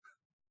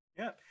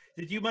 Yeah.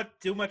 Did you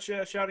do much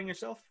shouting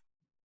yourself?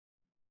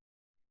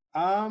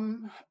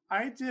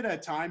 I did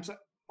at times.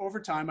 Over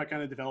time, I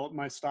kind of developed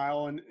my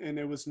style, and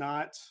it was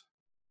not.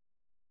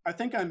 I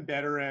think I'm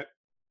better at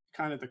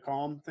kind of the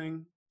calm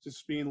thing,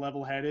 just being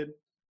level-headed.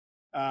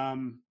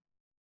 Um,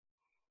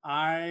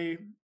 I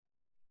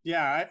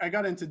yeah, I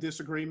got into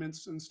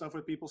disagreements and stuff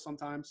with people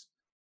sometimes.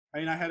 I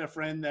mean, I had a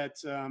friend that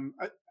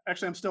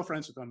actually I'm still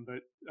friends with him,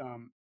 but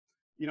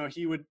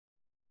he would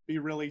be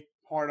really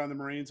hard on the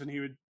Marines, and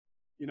he would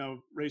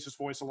raise his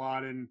voice a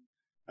lot and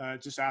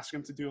just ask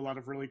him to do a lot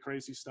of really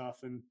crazy stuff.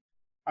 And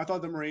I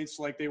thought the Marines,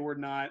 like, they were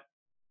not.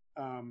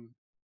 Um,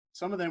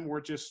 some of them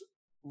were just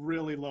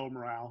really low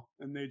morale,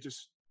 and they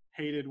just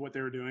hated what they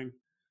were doing.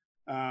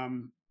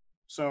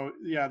 So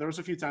yeah, there was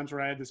a few times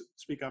where I had to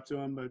speak up to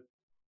him, but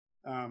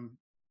um,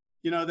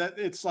 that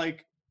it's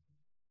like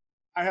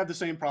I have the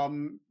same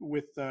problem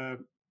with at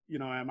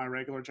my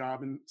regular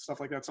job and stuff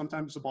like that.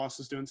 Sometimes the boss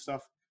is doing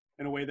stuff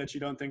in a way that you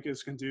don't think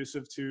is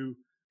conducive to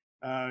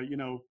uh, you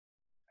know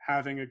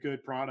having a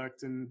good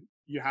product, and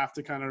you have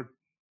to kind of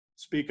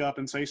speak up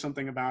and say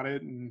something about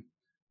it, and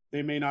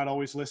they may not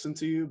always listen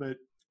to you. But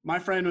my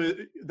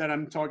friend that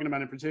I'm talking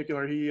about in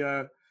particular,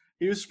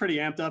 he was pretty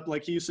amped up.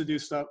 Like, he used to do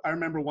stuff. I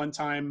remember one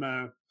time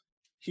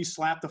he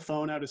slapped the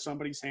phone out of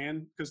somebody's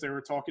hand because they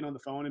were talking on the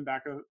phone in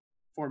back of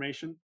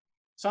formation.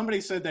 Somebody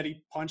said that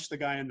he punched the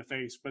guy in the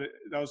face, but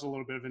that was a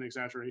little bit of an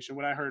exaggeration.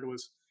 What I heard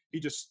was he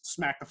just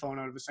smacked the phone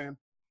out of his hand.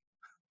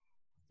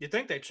 You'd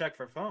think they check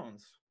for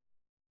phones.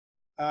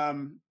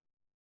 Um,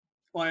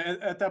 well,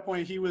 at that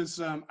point, he was.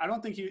 I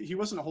don't think he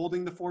wasn't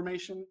holding the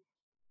formation.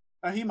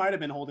 He might have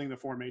been holding the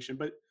formation,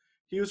 but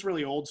he was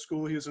really old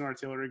school. He was an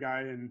artillery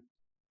guy, and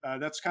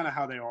that's kind of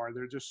how they are.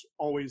 They're just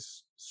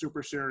always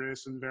super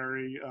serious and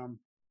very,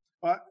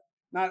 well,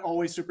 not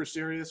always super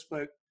serious,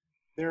 but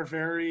they're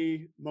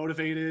very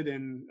motivated,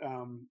 and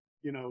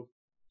you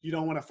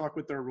don't want to fuck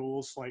with their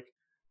rules. Like,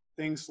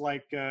 things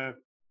like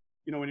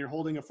when you're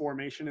holding a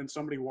formation and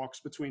somebody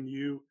walks between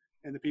you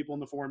and the people in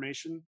the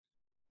formation,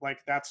 like,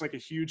 that's like a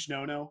huge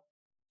no-no.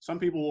 Some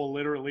people will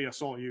literally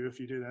assault you if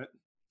you do that.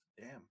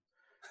 Damn.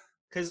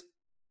 Because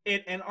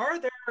and are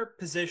there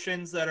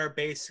positions that are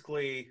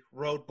basically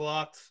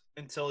roadblocked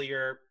until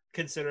you're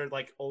considered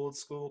like old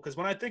school? Because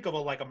when I think of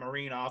like a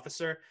Marine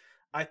officer,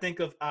 I think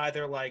of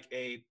either like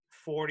a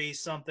 40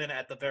 something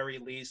at the very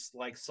least,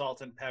 like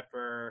salt and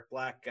pepper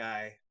black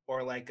guy,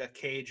 or like a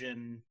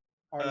Cajun.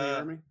 Army, Uh,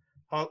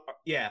 army.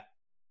 yeah.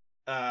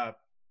 Uh,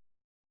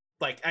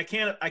 like I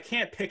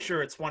can't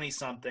picture a 20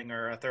 something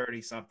or a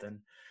 30 something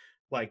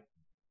like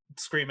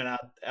screaming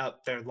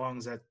out their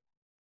lungs at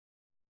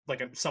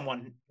like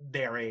someone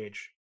their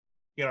age.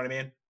 You know what I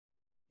mean?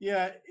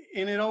 Yeah,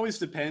 and it always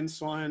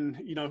depends on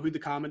who the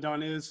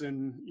commandant is,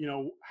 and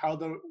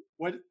how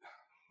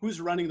who's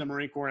running the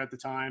Marine Corps at the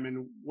time,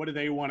 and what do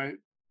they want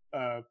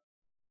to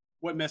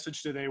what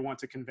message do they want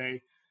to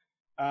convey.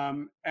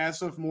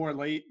 As of more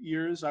late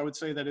years, I would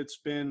say that it's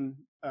been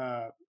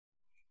a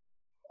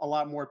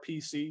lot more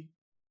PC.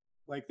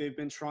 Like, they've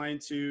been trying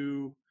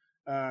to.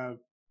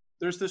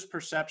 There's this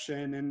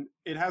perception, and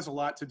it has a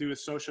lot to do with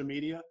social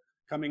media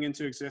coming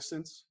into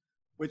existence.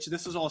 Which,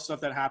 this is all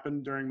stuff that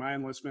happened during my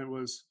enlistment.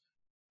 Was,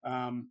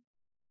 um,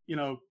 you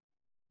know,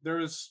 there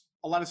was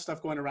a lot of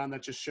stuff going around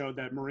that just showed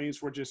that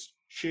Marines were just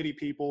shitty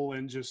people,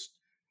 and just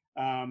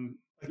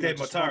Like Dave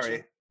just a bunch of.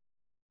 Motari.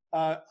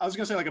 I was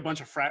gonna say, like, a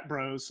bunch of frat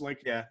bros.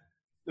 Like, Yeah.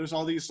 there's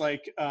all these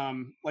like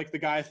the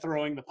guy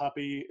throwing the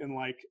puppy, and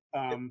like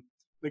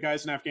the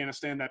guys in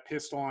Afghanistan that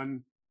pissed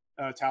on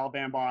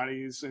Taliban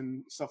bodies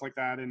and stuff like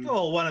that. And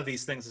Well, one of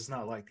these things is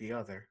not like the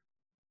other.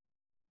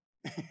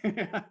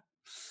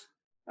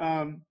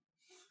 um,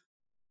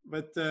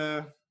 but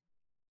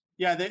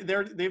yeah,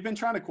 they've been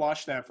trying to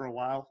quash that for a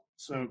while.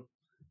 So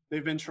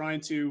they've been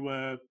trying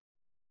to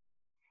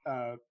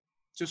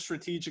just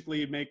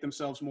strategically make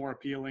themselves more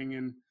appealing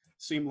and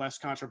seem less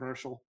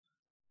controversial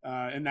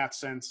in that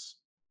sense.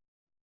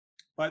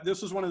 But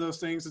this was one of those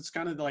things. It's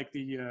kind of like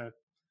the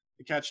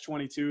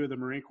catch-22 of the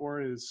Marine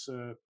Corps is,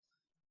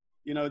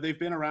 they've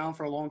been around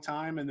for a long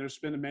time, and there's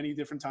been many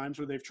different times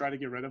where they've tried to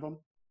get rid of them.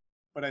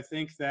 But I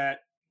think that,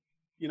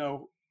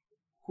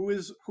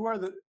 who's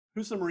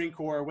the Marine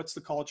Corps? What's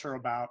the culture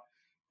about?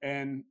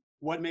 And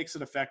what makes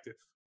it effective?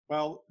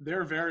 Well,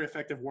 they're very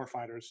effective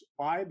warfighters.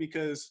 Why?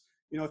 Because,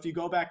 if you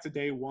go back to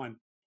day one,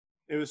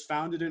 it was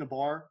founded in a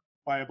bar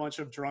by a bunch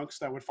of drunks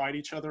that would fight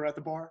each other at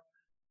the bar.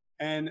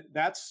 And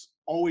that's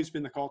always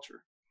been the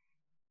culture,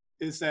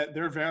 is that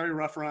they're very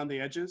rough around the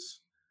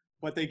edges,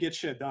 but they get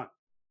shit done.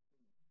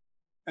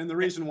 And the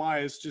reason why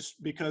is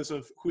just because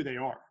of who they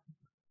are.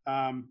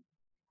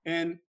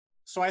 And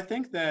so I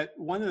think that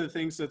one of the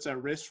things that's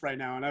at risk right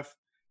now, and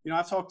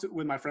I've talked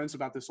with my friends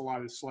about this a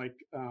lot, is like,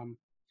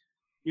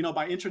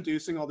 by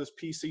introducing all this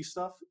PC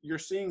stuff, you're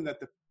seeing that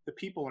the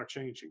people are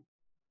changing.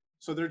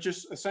 So they're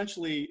just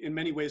essentially, in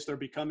many ways, they're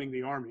becoming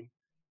the army.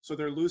 So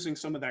they're losing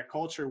some of that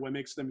culture, what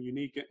makes them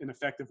unique and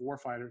effective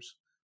warfighters.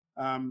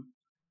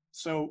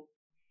 So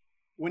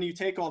when you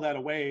take all that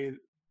away,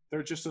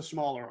 they're just a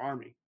smaller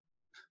army.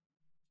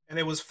 And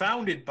it was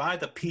founded by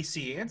the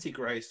PC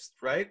Antichrist,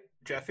 right,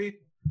 Jeffy?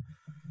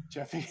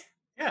 Jeffy.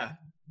 Yeah.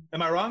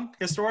 Am I wrong?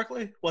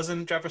 Historically,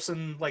 wasn't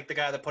Jefferson like the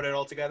guy that put it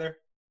all together?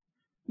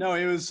 No,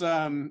 it was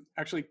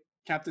actually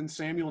Captain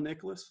Samuel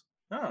Nicholas.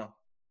 Oh,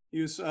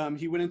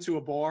 He went into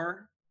a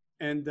bar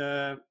and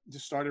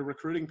just started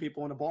recruiting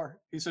people in a bar.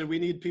 He said, "We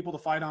need people to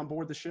fight on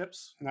board the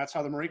ships," and that's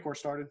how the Marine Corps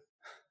started.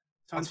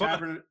 Ton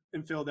Tavern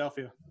in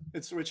Philadelphia.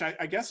 Which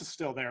I guess is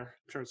still there.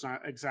 I'm sure it's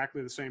not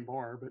exactly the same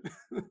bar,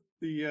 but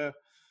yeah,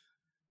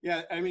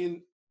 I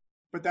mean,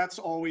 but that's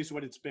always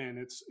what it's been.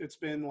 It's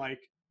been like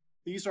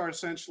these are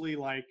essentially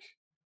like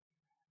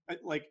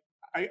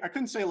I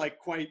couldn't say like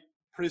quite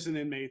prison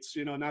inmates,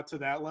 not to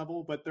that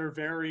level, but they're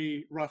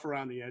very rough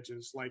around the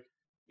edges. Like,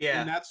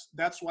 yeah. And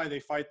that's why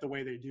they fight the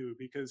way they do,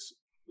 because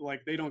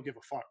like they don't give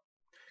a fuck.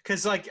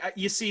 Because like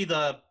you see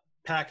the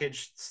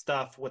packaged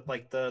stuff with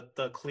like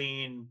the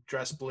clean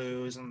dress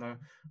blues and the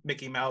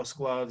Mickey Mouse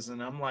gloves,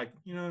 and I'm like,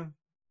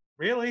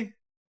 really?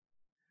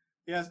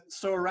 Yeah.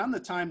 So around the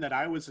time that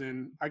I was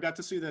in, I got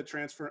to see that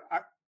transfer.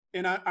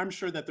 I'm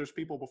sure that there's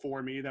people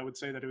before me that would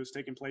say that it was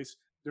taking place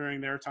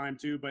during their time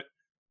too, but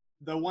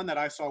the one that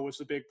I saw was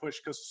the big push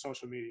because of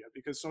social media,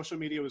 because social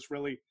media was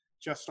really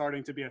just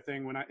starting to be a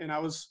thing I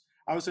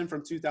was in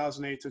from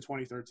 2008 to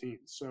 2013.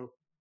 So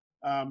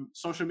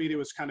social media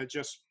was kind of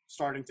just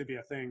starting to be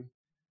a thing,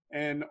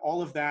 and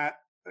all of that,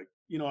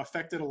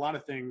 affected a lot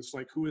of things,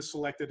 like who was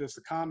selected as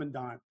the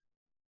commandant,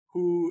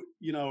 who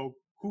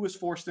was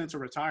forced into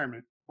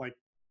retirement, like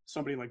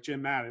somebody like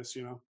Jim Mattis,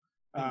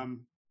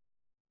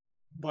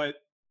 but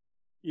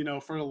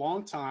for a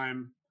long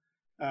time,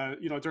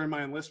 during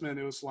my enlistment,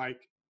 it was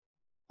like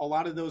a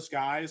lot of those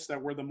guys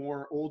that were the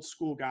more old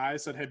school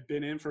guys that had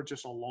been in for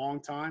just a long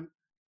time,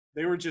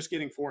 they were just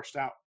getting forced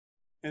out,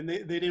 and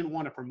they didn't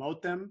want to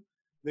promote them.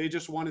 They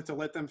just wanted to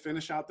let them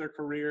finish out their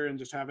career and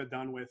just have it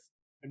done with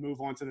and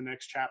move on to the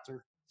next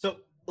chapter. So,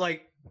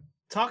 like,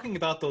 talking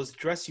about those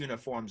dress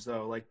uniforms,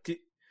 though, like,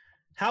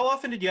 how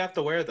often did you have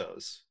to wear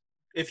those,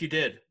 if you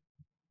did?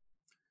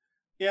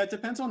 Yeah, it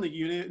depends on the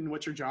unit and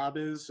what your job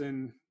is,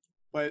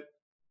 but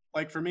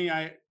like for me,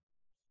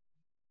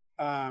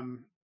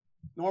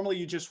 normally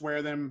you just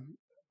wear them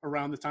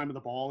around the time of the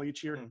ball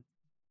each year,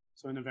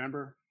 so in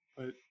November.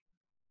 But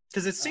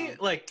because it seems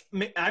like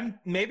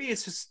maybe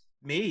it's just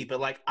me, but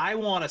like I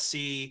want to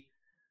see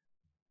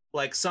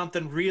like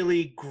something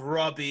really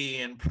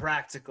grubby and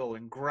practical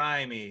and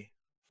grimy.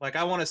 Like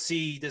I want to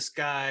see this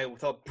guy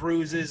with all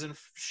bruises and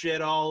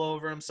shit all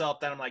over himself.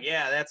 That I'm like,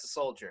 yeah, that's a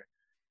soldier.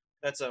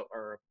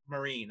 Or a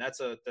Marine. That's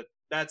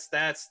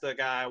the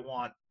guy I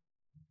want,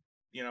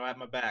 at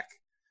my back.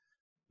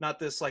 Not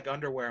this like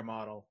underwear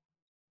model.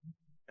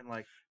 And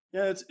like,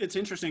 yeah, it's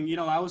interesting.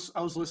 I was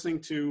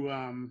listening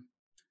to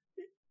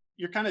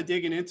you're kind of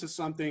digging into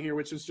something here,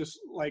 which is just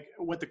like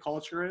what the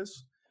culture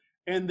is,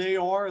 and they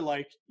are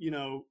like,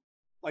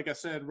 like I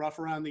said, rough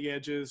around the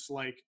edges,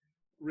 like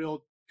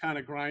real kind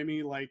of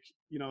grimy, like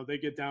they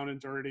get down and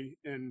dirty.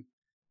 And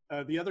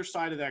the other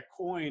side of that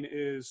coin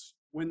is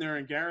when they're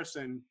in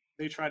garrison,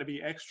 they try to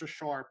be extra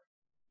sharp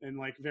and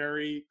like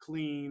very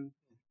clean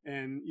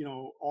and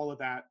all of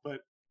that.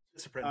 But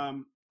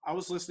I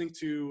was listening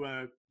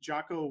to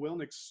Jocko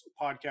Willnick's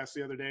podcast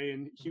the other day,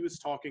 and he was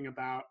talking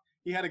about,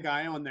 he had a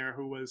guy on there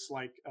who was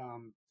like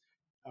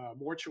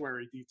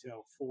mortuary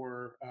detail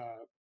for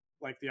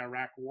like the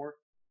Iraq War.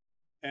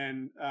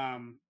 And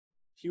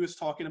he was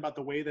talking about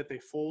the way that they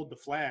fold the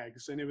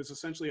flags, and it was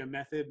essentially a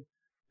method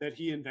that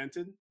he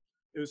invented.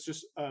 It was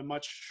just a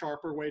much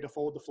sharper way to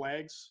fold the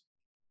flags,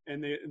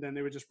 and then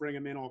they would just bring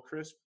them in all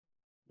crisp.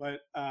 But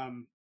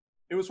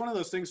it was one of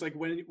those things, like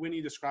when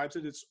he describes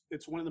it,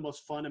 it's one of the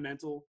most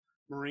fundamental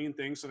Marine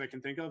things that I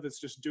can think of. It's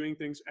just doing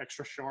things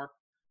extra sharp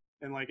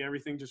and like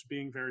everything just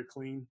being very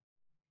clean.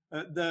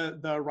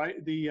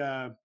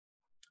 The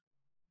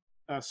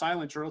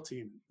silent drill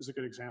team is a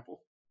good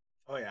example.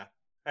 Oh yeah,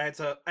 I had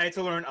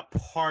to learn a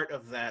part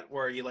of that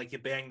where you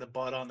bang the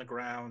butt on the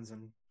grounds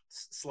and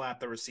slap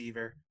the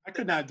receiver. I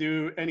could not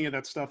do any of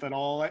that stuff at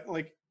all.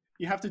 Like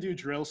you have to do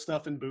drill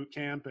stuff in boot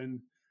camp, and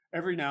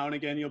every now and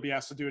again you'll be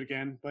asked to do it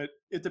again. But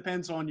it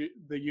depends on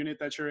the unit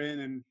that you're in.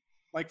 And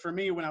like for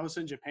me, when I was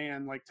in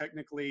Japan, like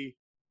technically,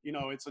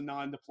 it's a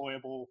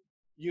non-deployable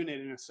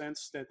unit in a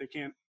sense that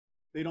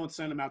they don't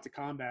send them out to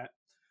combat.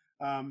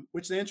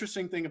 Which the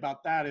interesting thing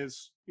about that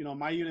is,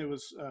 my unit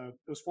was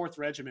 4th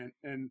Regiment,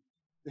 and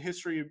the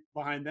history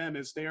behind them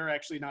is they are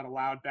actually not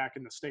allowed back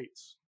in the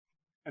States.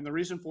 And the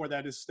reason for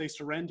that is they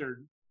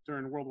surrendered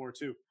during World War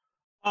II.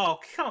 Oh,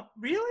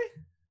 really?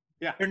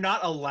 Yeah. They're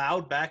not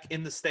allowed back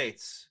in the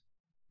States.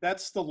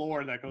 That's the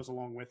lore that goes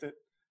along with it.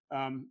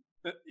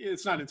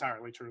 It's not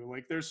entirely true.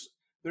 Like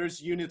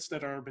there's units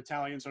that are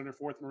battalions under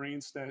 4th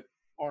Marines that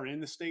are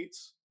in the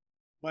States,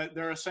 but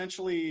they're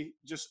essentially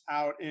just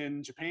out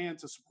in Japan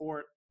to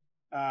support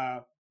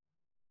the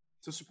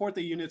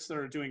units that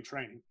are doing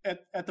training.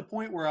 At the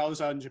point where I was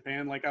out in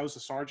Japan, like I was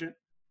a sergeant,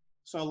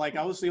 so like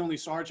I was the only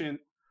sergeant.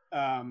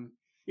 And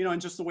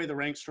just the way the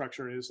rank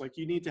structure is, like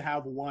you need to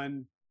have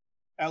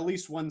at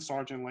least one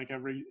sergeant, like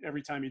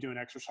every time you do an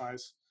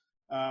exercise.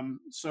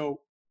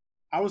 So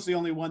I was the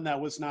only one that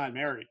was not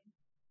married.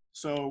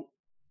 So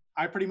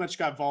I pretty much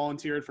got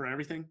volunteered for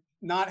everything.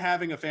 Not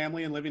having a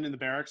family and living in the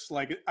barracks,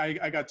 like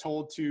I got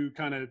told to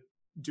kind of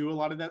do a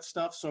lot of that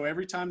stuff. So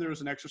every time there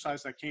was an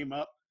exercise that came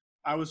up,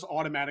 I was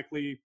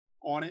automatically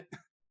on it.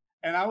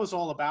 And I was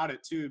all about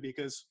it too,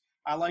 because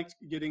I liked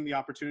getting the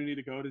opportunity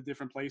to go to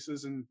different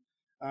places and,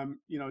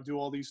 do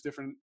all these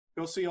different,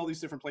 go see all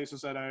these different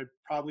places that I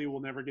probably will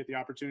never get the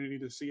opportunity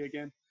to see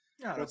again.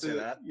 Yeah, I Go don't say to,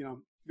 that.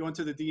 going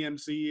to the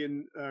DMZ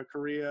in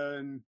Korea,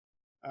 and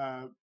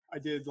uh, I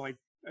did like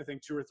I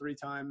think 2 or 3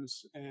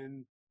 times,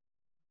 and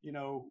I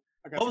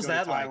got What to was go to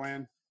that like?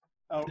 Thailand.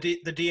 Oh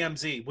The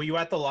DMZ. Were you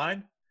at the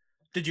line?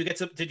 Did you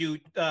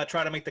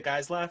try to make the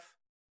guys laugh?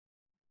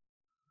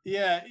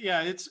 yeah,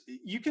 yeah. It's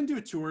you can do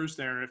tours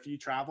there if you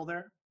travel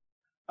there.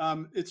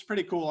 It's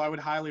pretty cool. I would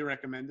highly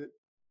recommend it.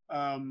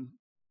 Um,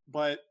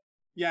 but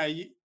yeah,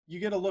 you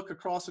get a look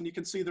across and you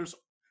can see there's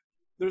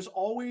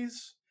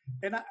always,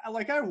 and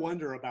I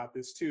wonder about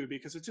this too,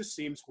 because it just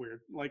seems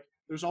weird. Like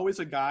there's always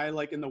a guy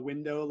like in the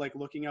window, like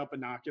looking out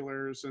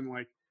binoculars and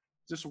like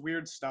just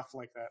weird stuff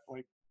like that.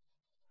 Like,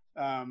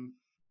 um,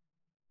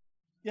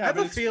 I yeah, have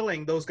but a it's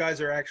feeling those guys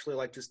are actually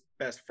like just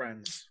best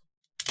friends.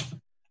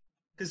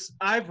 Because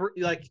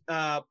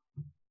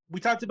we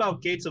talked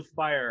about Gates of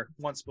Fire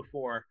once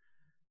before.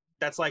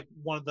 That's like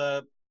one of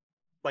the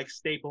like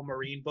staple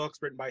Marine books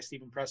written by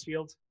Stephen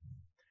Pressfield.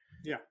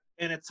 yeah,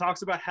 And it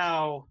talks about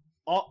how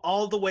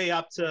all the way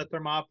up to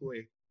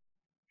Thermopylae,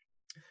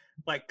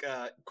 like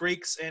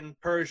Greeks and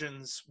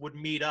Persians would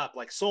meet up,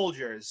 like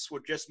soldiers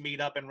would just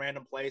meet up in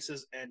random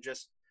places and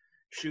just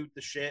shoot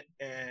the shit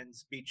and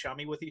be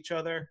chummy with each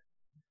other.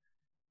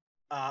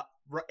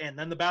 And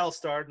then the battle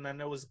started, and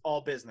then it was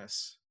all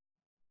business.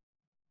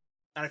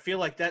 And I feel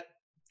like that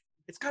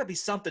it's got to be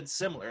something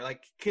similar.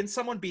 Like, can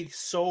someone be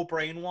so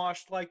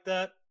brainwashed like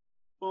that?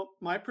 well,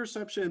 my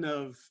perception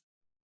of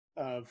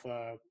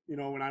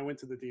when I went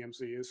to the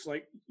DMZ is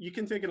like you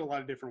can take it a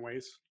lot of different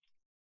ways.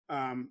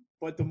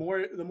 But the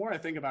more I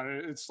think about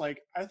it, it's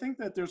like I think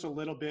that there's a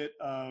little bit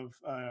of,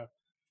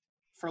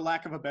 for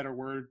lack of a better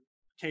word,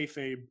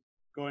 kayfabe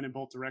going in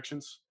both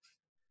directions.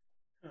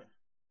 Huh.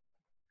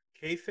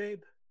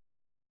 Kayfabe?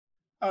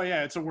 Oh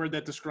yeah, it's a word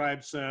that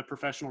describes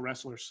professional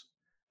wrestlers,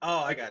 Oh,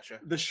 I like gotcha.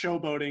 the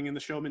showboating and the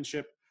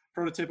showmanship.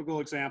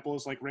 Prototypical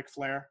examples like Ric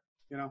Flair.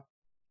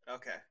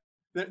 Okay.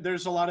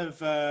 There's a lot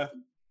of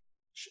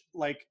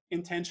like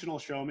intentional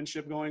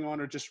showmanship going on,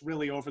 or just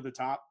really over the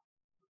top.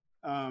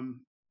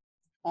 Um,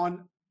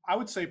 on I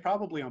would say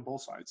probably on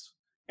both sides,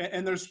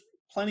 and there's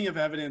plenty of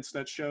evidence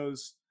that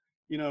shows,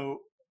 you know,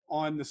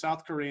 on the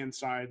South Korean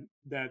side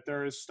that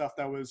there is stuff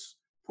that was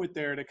put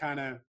there to kind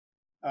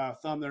of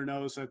thumb their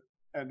nose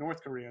at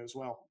North Korea as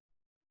well.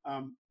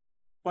 Um,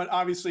 but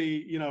obviously,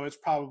 it's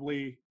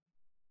probably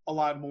a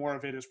lot more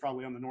of it is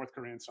probably on the North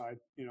Korean side,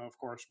 of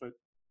course. But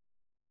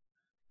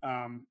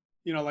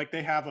like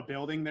they have a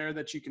building there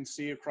that you can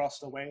see across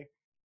the way,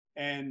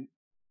 and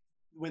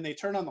when they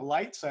turn on the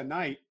lights at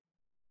night,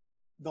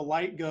 the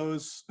light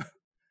goes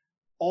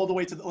all the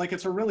way to like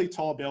it's a really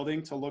tall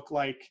building to look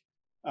like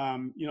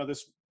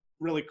this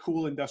really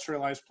cool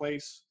industrialized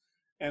place,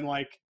 and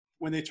like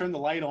when they turn the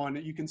light on,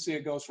 you can see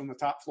it goes from the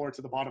top floor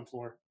to the bottom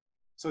floor,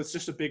 so it's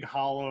just a big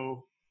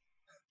hollow.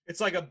 It's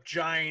like a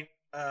giant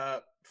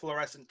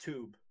fluorescent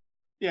tube.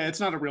 Yeah, it's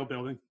not a real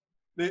building.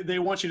 They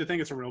want you to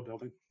think it's a real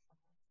building.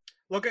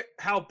 Look at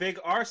how big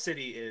our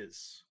city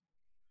is.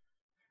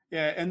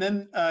 Yeah, and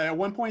then at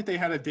one point they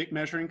had a dick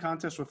measuring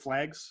contest with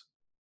flags.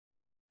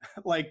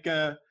 Like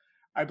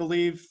I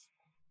believe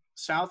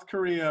South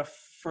Korea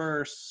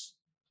first.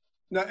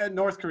 No,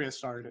 North Korea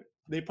started it.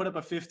 They put up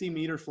a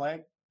 50-meter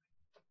flag,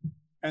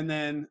 and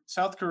then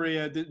South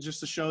Korea just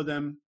to show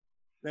them,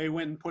 they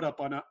went and put up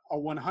on a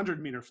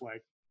 100-meter flag.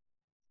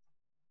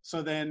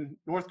 So then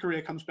North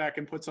Korea comes back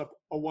and puts up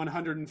a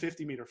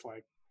 150-meter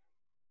flag.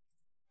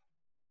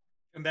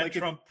 And then like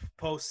Trump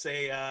posts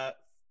a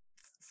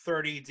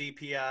 30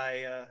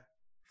 DPI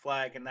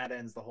flag, and that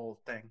ends the whole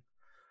thing.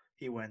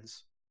 He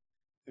wins.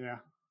 Yeah.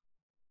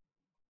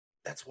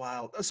 That's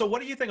wild. So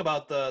what do you think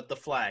about the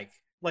flag?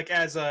 Like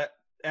as a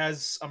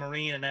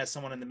Marine and as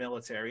someone in the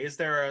military, is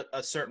there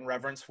a certain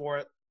reverence for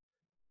it?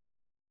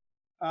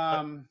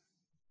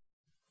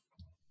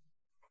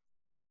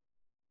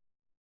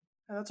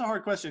 That's a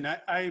hard question.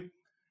 I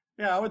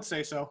would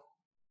say so.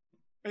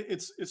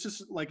 It's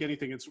just like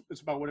anything.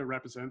 It's about what it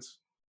represents.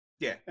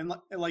 Yeah. And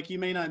like you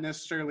may not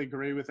necessarily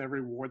agree with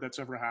every war that's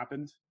ever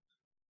happened,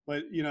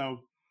 but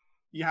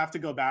you have to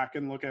go back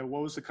and look at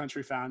what was the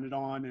country founded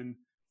on, and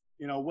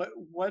what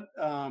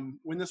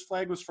when this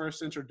flag was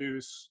first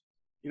introduced,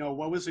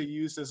 what was it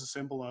used as a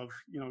symbol of,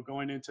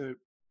 going into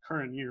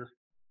current year.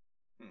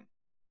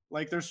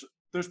 Like there's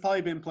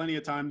probably been plenty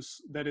of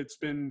times that it's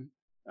been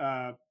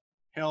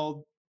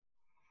held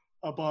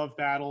above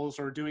battles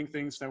or doing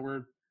things that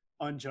were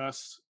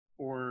unjust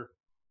or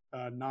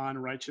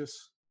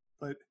non-righteous,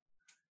 but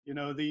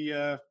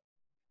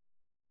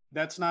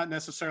that's not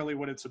necessarily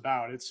what it's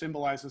about. It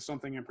symbolizes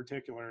something in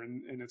particular,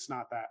 and it's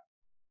not that.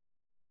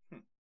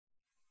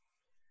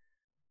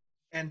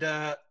 And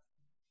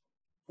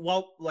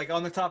well, like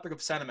on the topic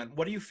of sentiment,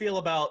 what do you feel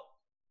about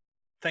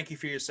 "Thank you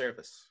for your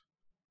service"?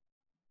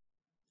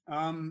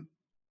 Um,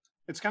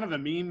 it's kind of a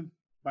meme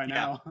by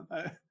Yeah,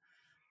 now.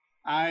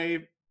 I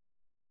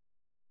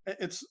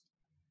it's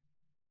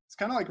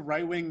kind of like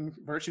right wing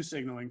virtue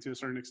signaling to a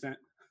certain extent.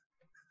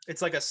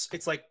 it's like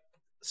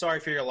sorry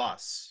for your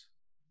loss.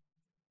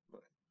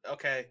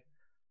 Okay,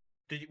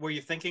 were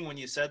you thinking when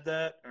you said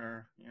that,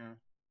 or yeah?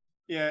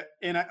 Yeah,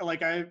 and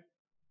I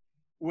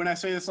when I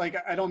say this, like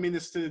I don't mean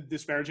this to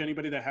disparage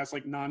anybody that has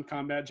like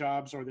non-combat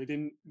jobs or they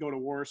didn't go to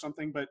war or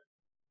something, but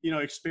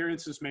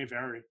experiences may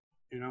vary.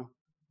 You know,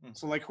 Hmm.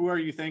 so like who are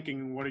you thanking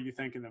and what are you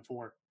thanking them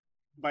for?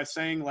 By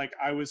saying like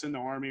I was in the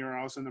army or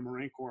I was in the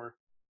Marine Corps,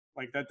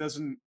 like that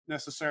doesn't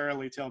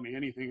necessarily tell me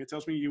anything. It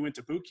tells me you went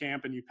to boot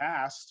camp and you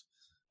passed,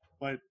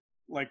 but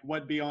like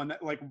what beyond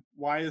that? Like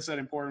why is that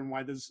important?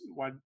 Why does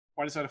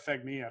that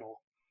affect me at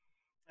all?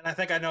 And I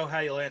think I know how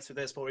you'll answer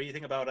this, but what do you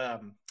think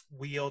about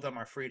 "We owe them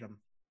our freedom"?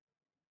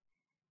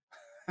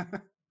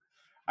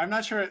 I'm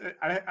not sure.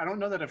 I don't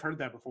know that I've heard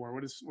that before.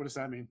 What does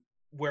that mean?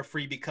 We're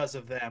free because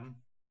of them,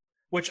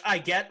 which I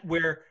get.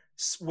 Where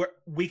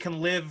we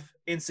can live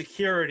in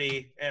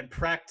security and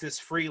practice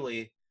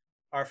freely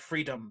our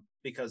freedom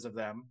because of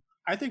them.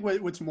 I think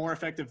what's more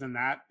effective than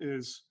that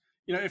is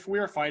if we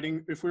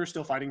were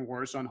still fighting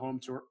wars on home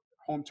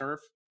turf,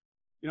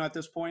 at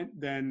this point,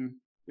 then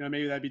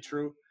maybe that'd be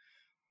true.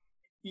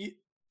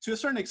 To a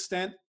certain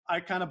extent, I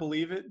kind of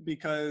believe it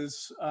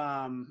because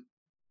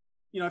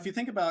if you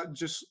think about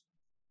just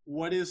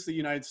what is the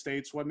United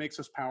States, what makes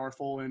us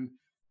powerful, and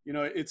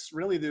it's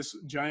really this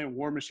giant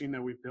war machine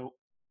that we've built,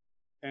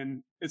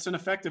 and it's an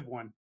effective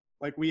one.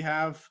 Like we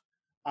have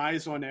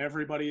eyes on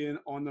everybody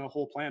on the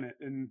whole planet,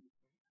 and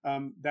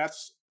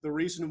that's the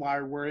reason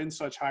why we're in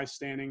such high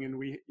standing, and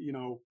we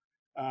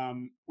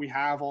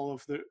have all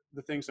of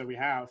the things that we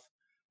have.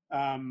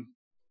 Um,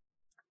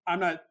 I'm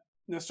not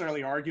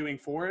necessarily arguing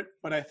for it,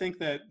 but I think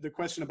that the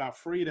question about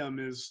freedom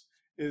is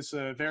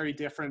very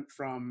different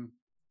from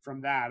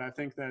that. I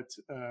think that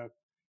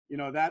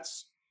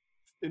that's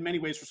in many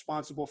ways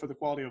responsible for the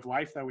quality of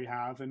life that we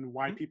have, and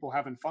why people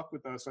haven't fucked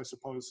with us, I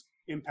suppose,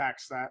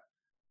 impacts that.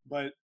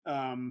 But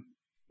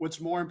what's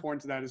more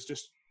important to that is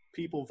just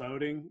people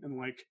voting and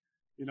like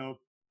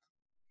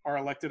our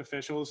elected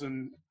officials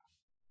and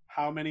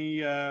how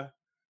many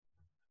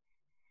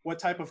what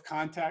type of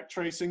contact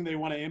tracing they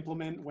want to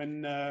implement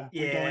when we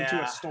go into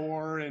a Yeah.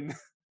 store and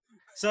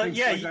So things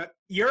yeah, like that.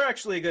 you're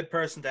actually a good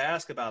person to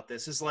ask about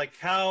this. Is like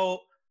how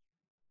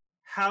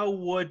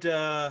would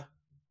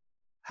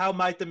how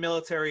might the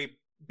military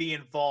be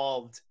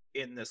involved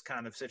in this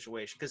kind of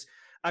situation? Because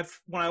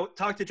when I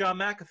talked to John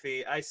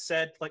McAfee, I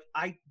said like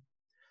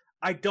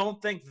I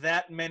don't think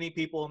that many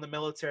people in the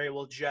military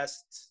will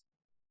just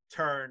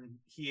turn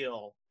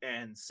heel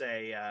and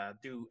say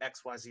do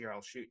XYZ or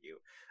I'll shoot you.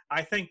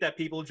 I think that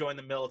people who join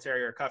the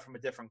military are cut from a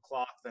different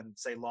cloth than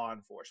say law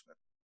enforcement.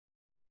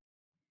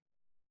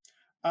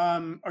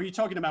 Are you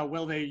talking about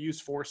will they use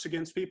force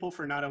against people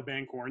for not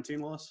obeying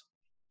quarantine laws?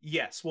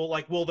 Yes, well,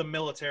 like will the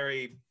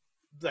military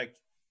like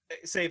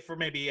say for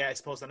maybe I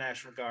suppose the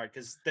National Guard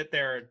because that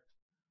they're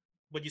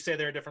would you say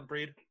they're a different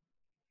breed?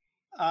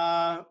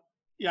 Uh,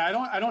 yeah,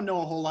 I don't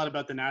know a whole lot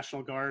about the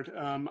National Guard.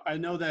 I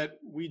know that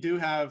we do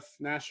have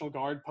National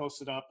Guard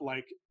posted up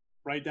like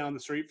right down the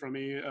street from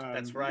me.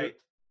 That's right.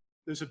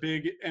 There's a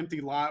big empty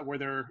lot where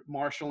they're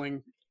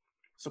marshaling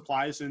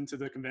supplies into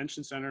the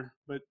convention center.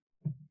 But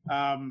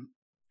um,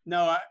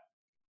 no,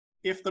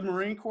 if the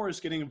Marine Corps is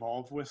getting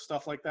involved with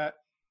stuff like that,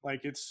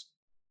 like it's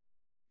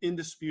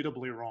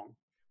indisputably wrong.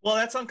 Well,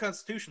 that's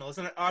unconstitutional,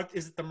 isn't it?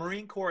 Is it the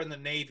Marine Corps and the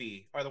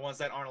Navy are the ones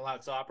that aren't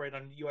allowed to operate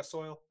on U.S.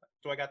 soil?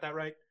 Do I got that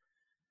right?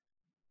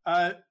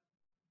 Uh,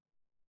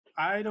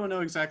 I don't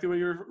know exactly what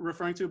you're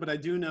referring to, but I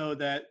do know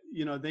that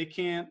they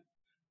can't.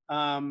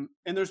 And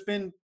there's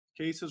been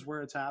cases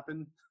where it's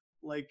happened,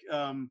 like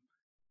they've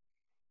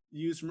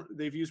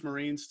used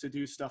Marines to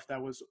do stuff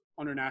that was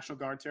under National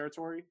Guard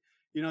territory.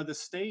 The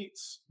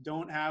states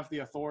don't have the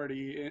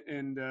authority,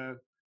 and the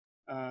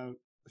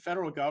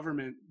federal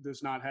government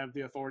does not have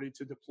the authority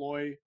to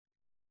deploy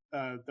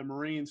the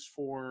Marines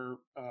for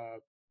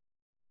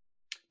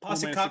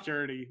Posse, homeland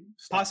security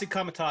stuff. Posse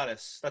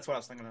Comitatus. That's what I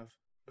was thinking of.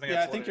 I think Yeah, I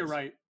that's what think it you're is.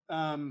 right.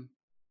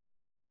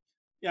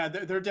 Yeah,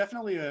 they're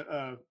definitely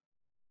a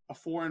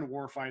foreign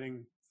war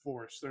fighting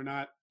force. They're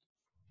not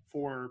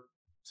for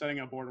setting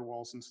up border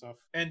walls and stuff.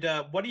 And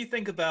what do you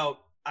think about?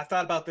 I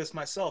thought about this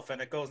myself,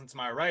 and it goes into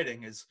my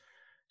writing. Is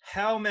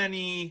how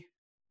many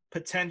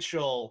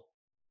potential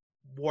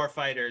war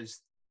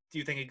fighters do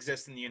you think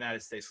exist in the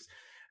United States?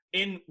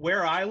 In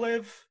where I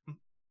live,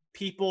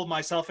 people,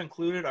 myself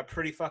included, are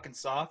pretty fucking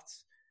soft.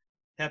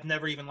 Have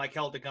never even like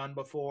held a gun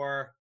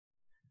before.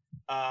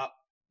 Uh,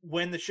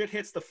 when the shit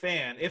hits the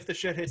fan, if the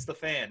shit hits the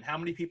fan, how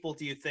many people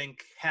do you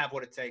think have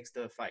what it takes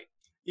to fight?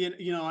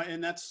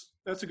 And that's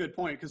a good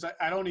point because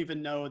I don't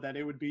even know that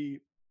it would be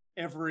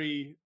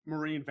every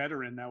Marine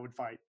veteran that would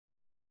fight.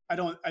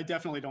 I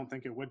definitely don't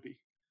think it would be.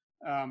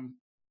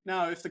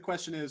 Now, if the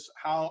question is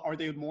how are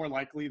they more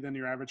likely than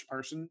your average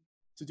person,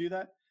 to do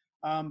that?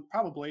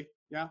 Probably,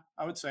 yeah,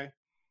 I would say.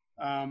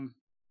 Um,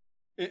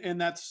 and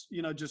that's,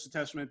 just a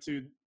testament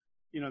to,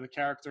 the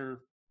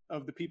character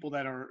of the people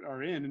that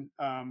are in,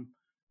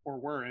 or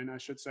were in, I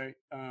should say.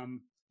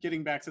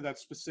 Getting back to that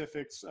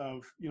specifics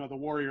of, the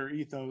warrior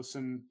ethos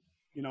and,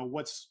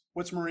 what's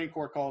Marine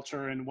Corps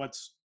culture and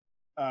what's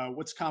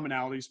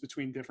commonalities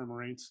between different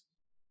Marines.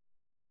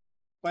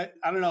 But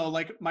I don't know,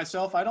 like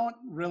myself, I don't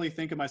really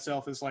think of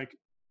myself as like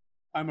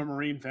I'm a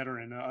Marine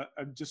veteran.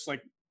 I'm just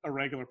like a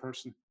regular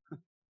person.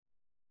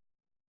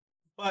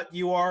 But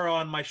you are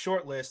on my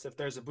short list if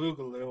there's a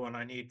boogaloo and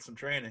I need some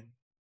training.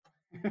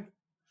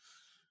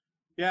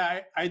 Yeah,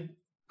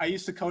 I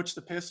used to coach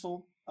the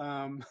pistol.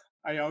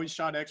 I always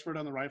shot expert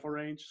on the rifle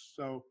range,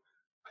 so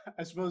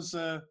I suppose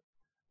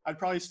I'd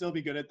probably still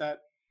be good at that.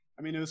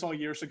 I mean, it was all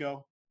years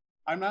ago.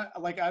 I'm not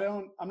one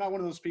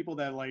of those people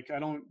that like I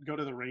don't go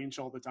to the range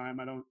all the time.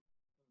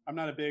 I'm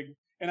not a big,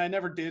 and I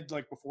never did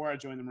like before I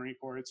joined the Marine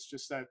Corps. It's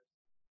just that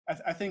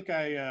I think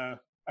I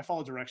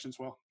follow directions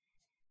well.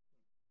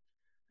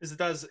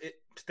 Because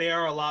they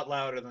are a lot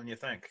louder than you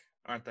think,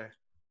 aren't they?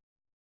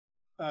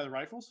 The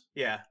rifles?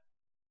 Yeah.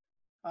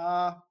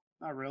 Not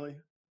really.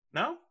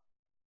 No?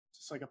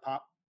 Just like a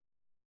pop.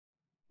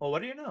 Well,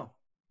 what do you know?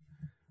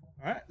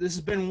 All right. This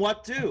has been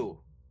What Do.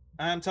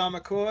 I'm Tom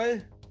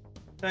McCoy.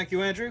 Thank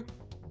you, Andrew.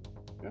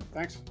 Yeah,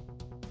 thanks.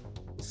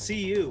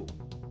 See you.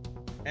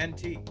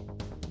 NT.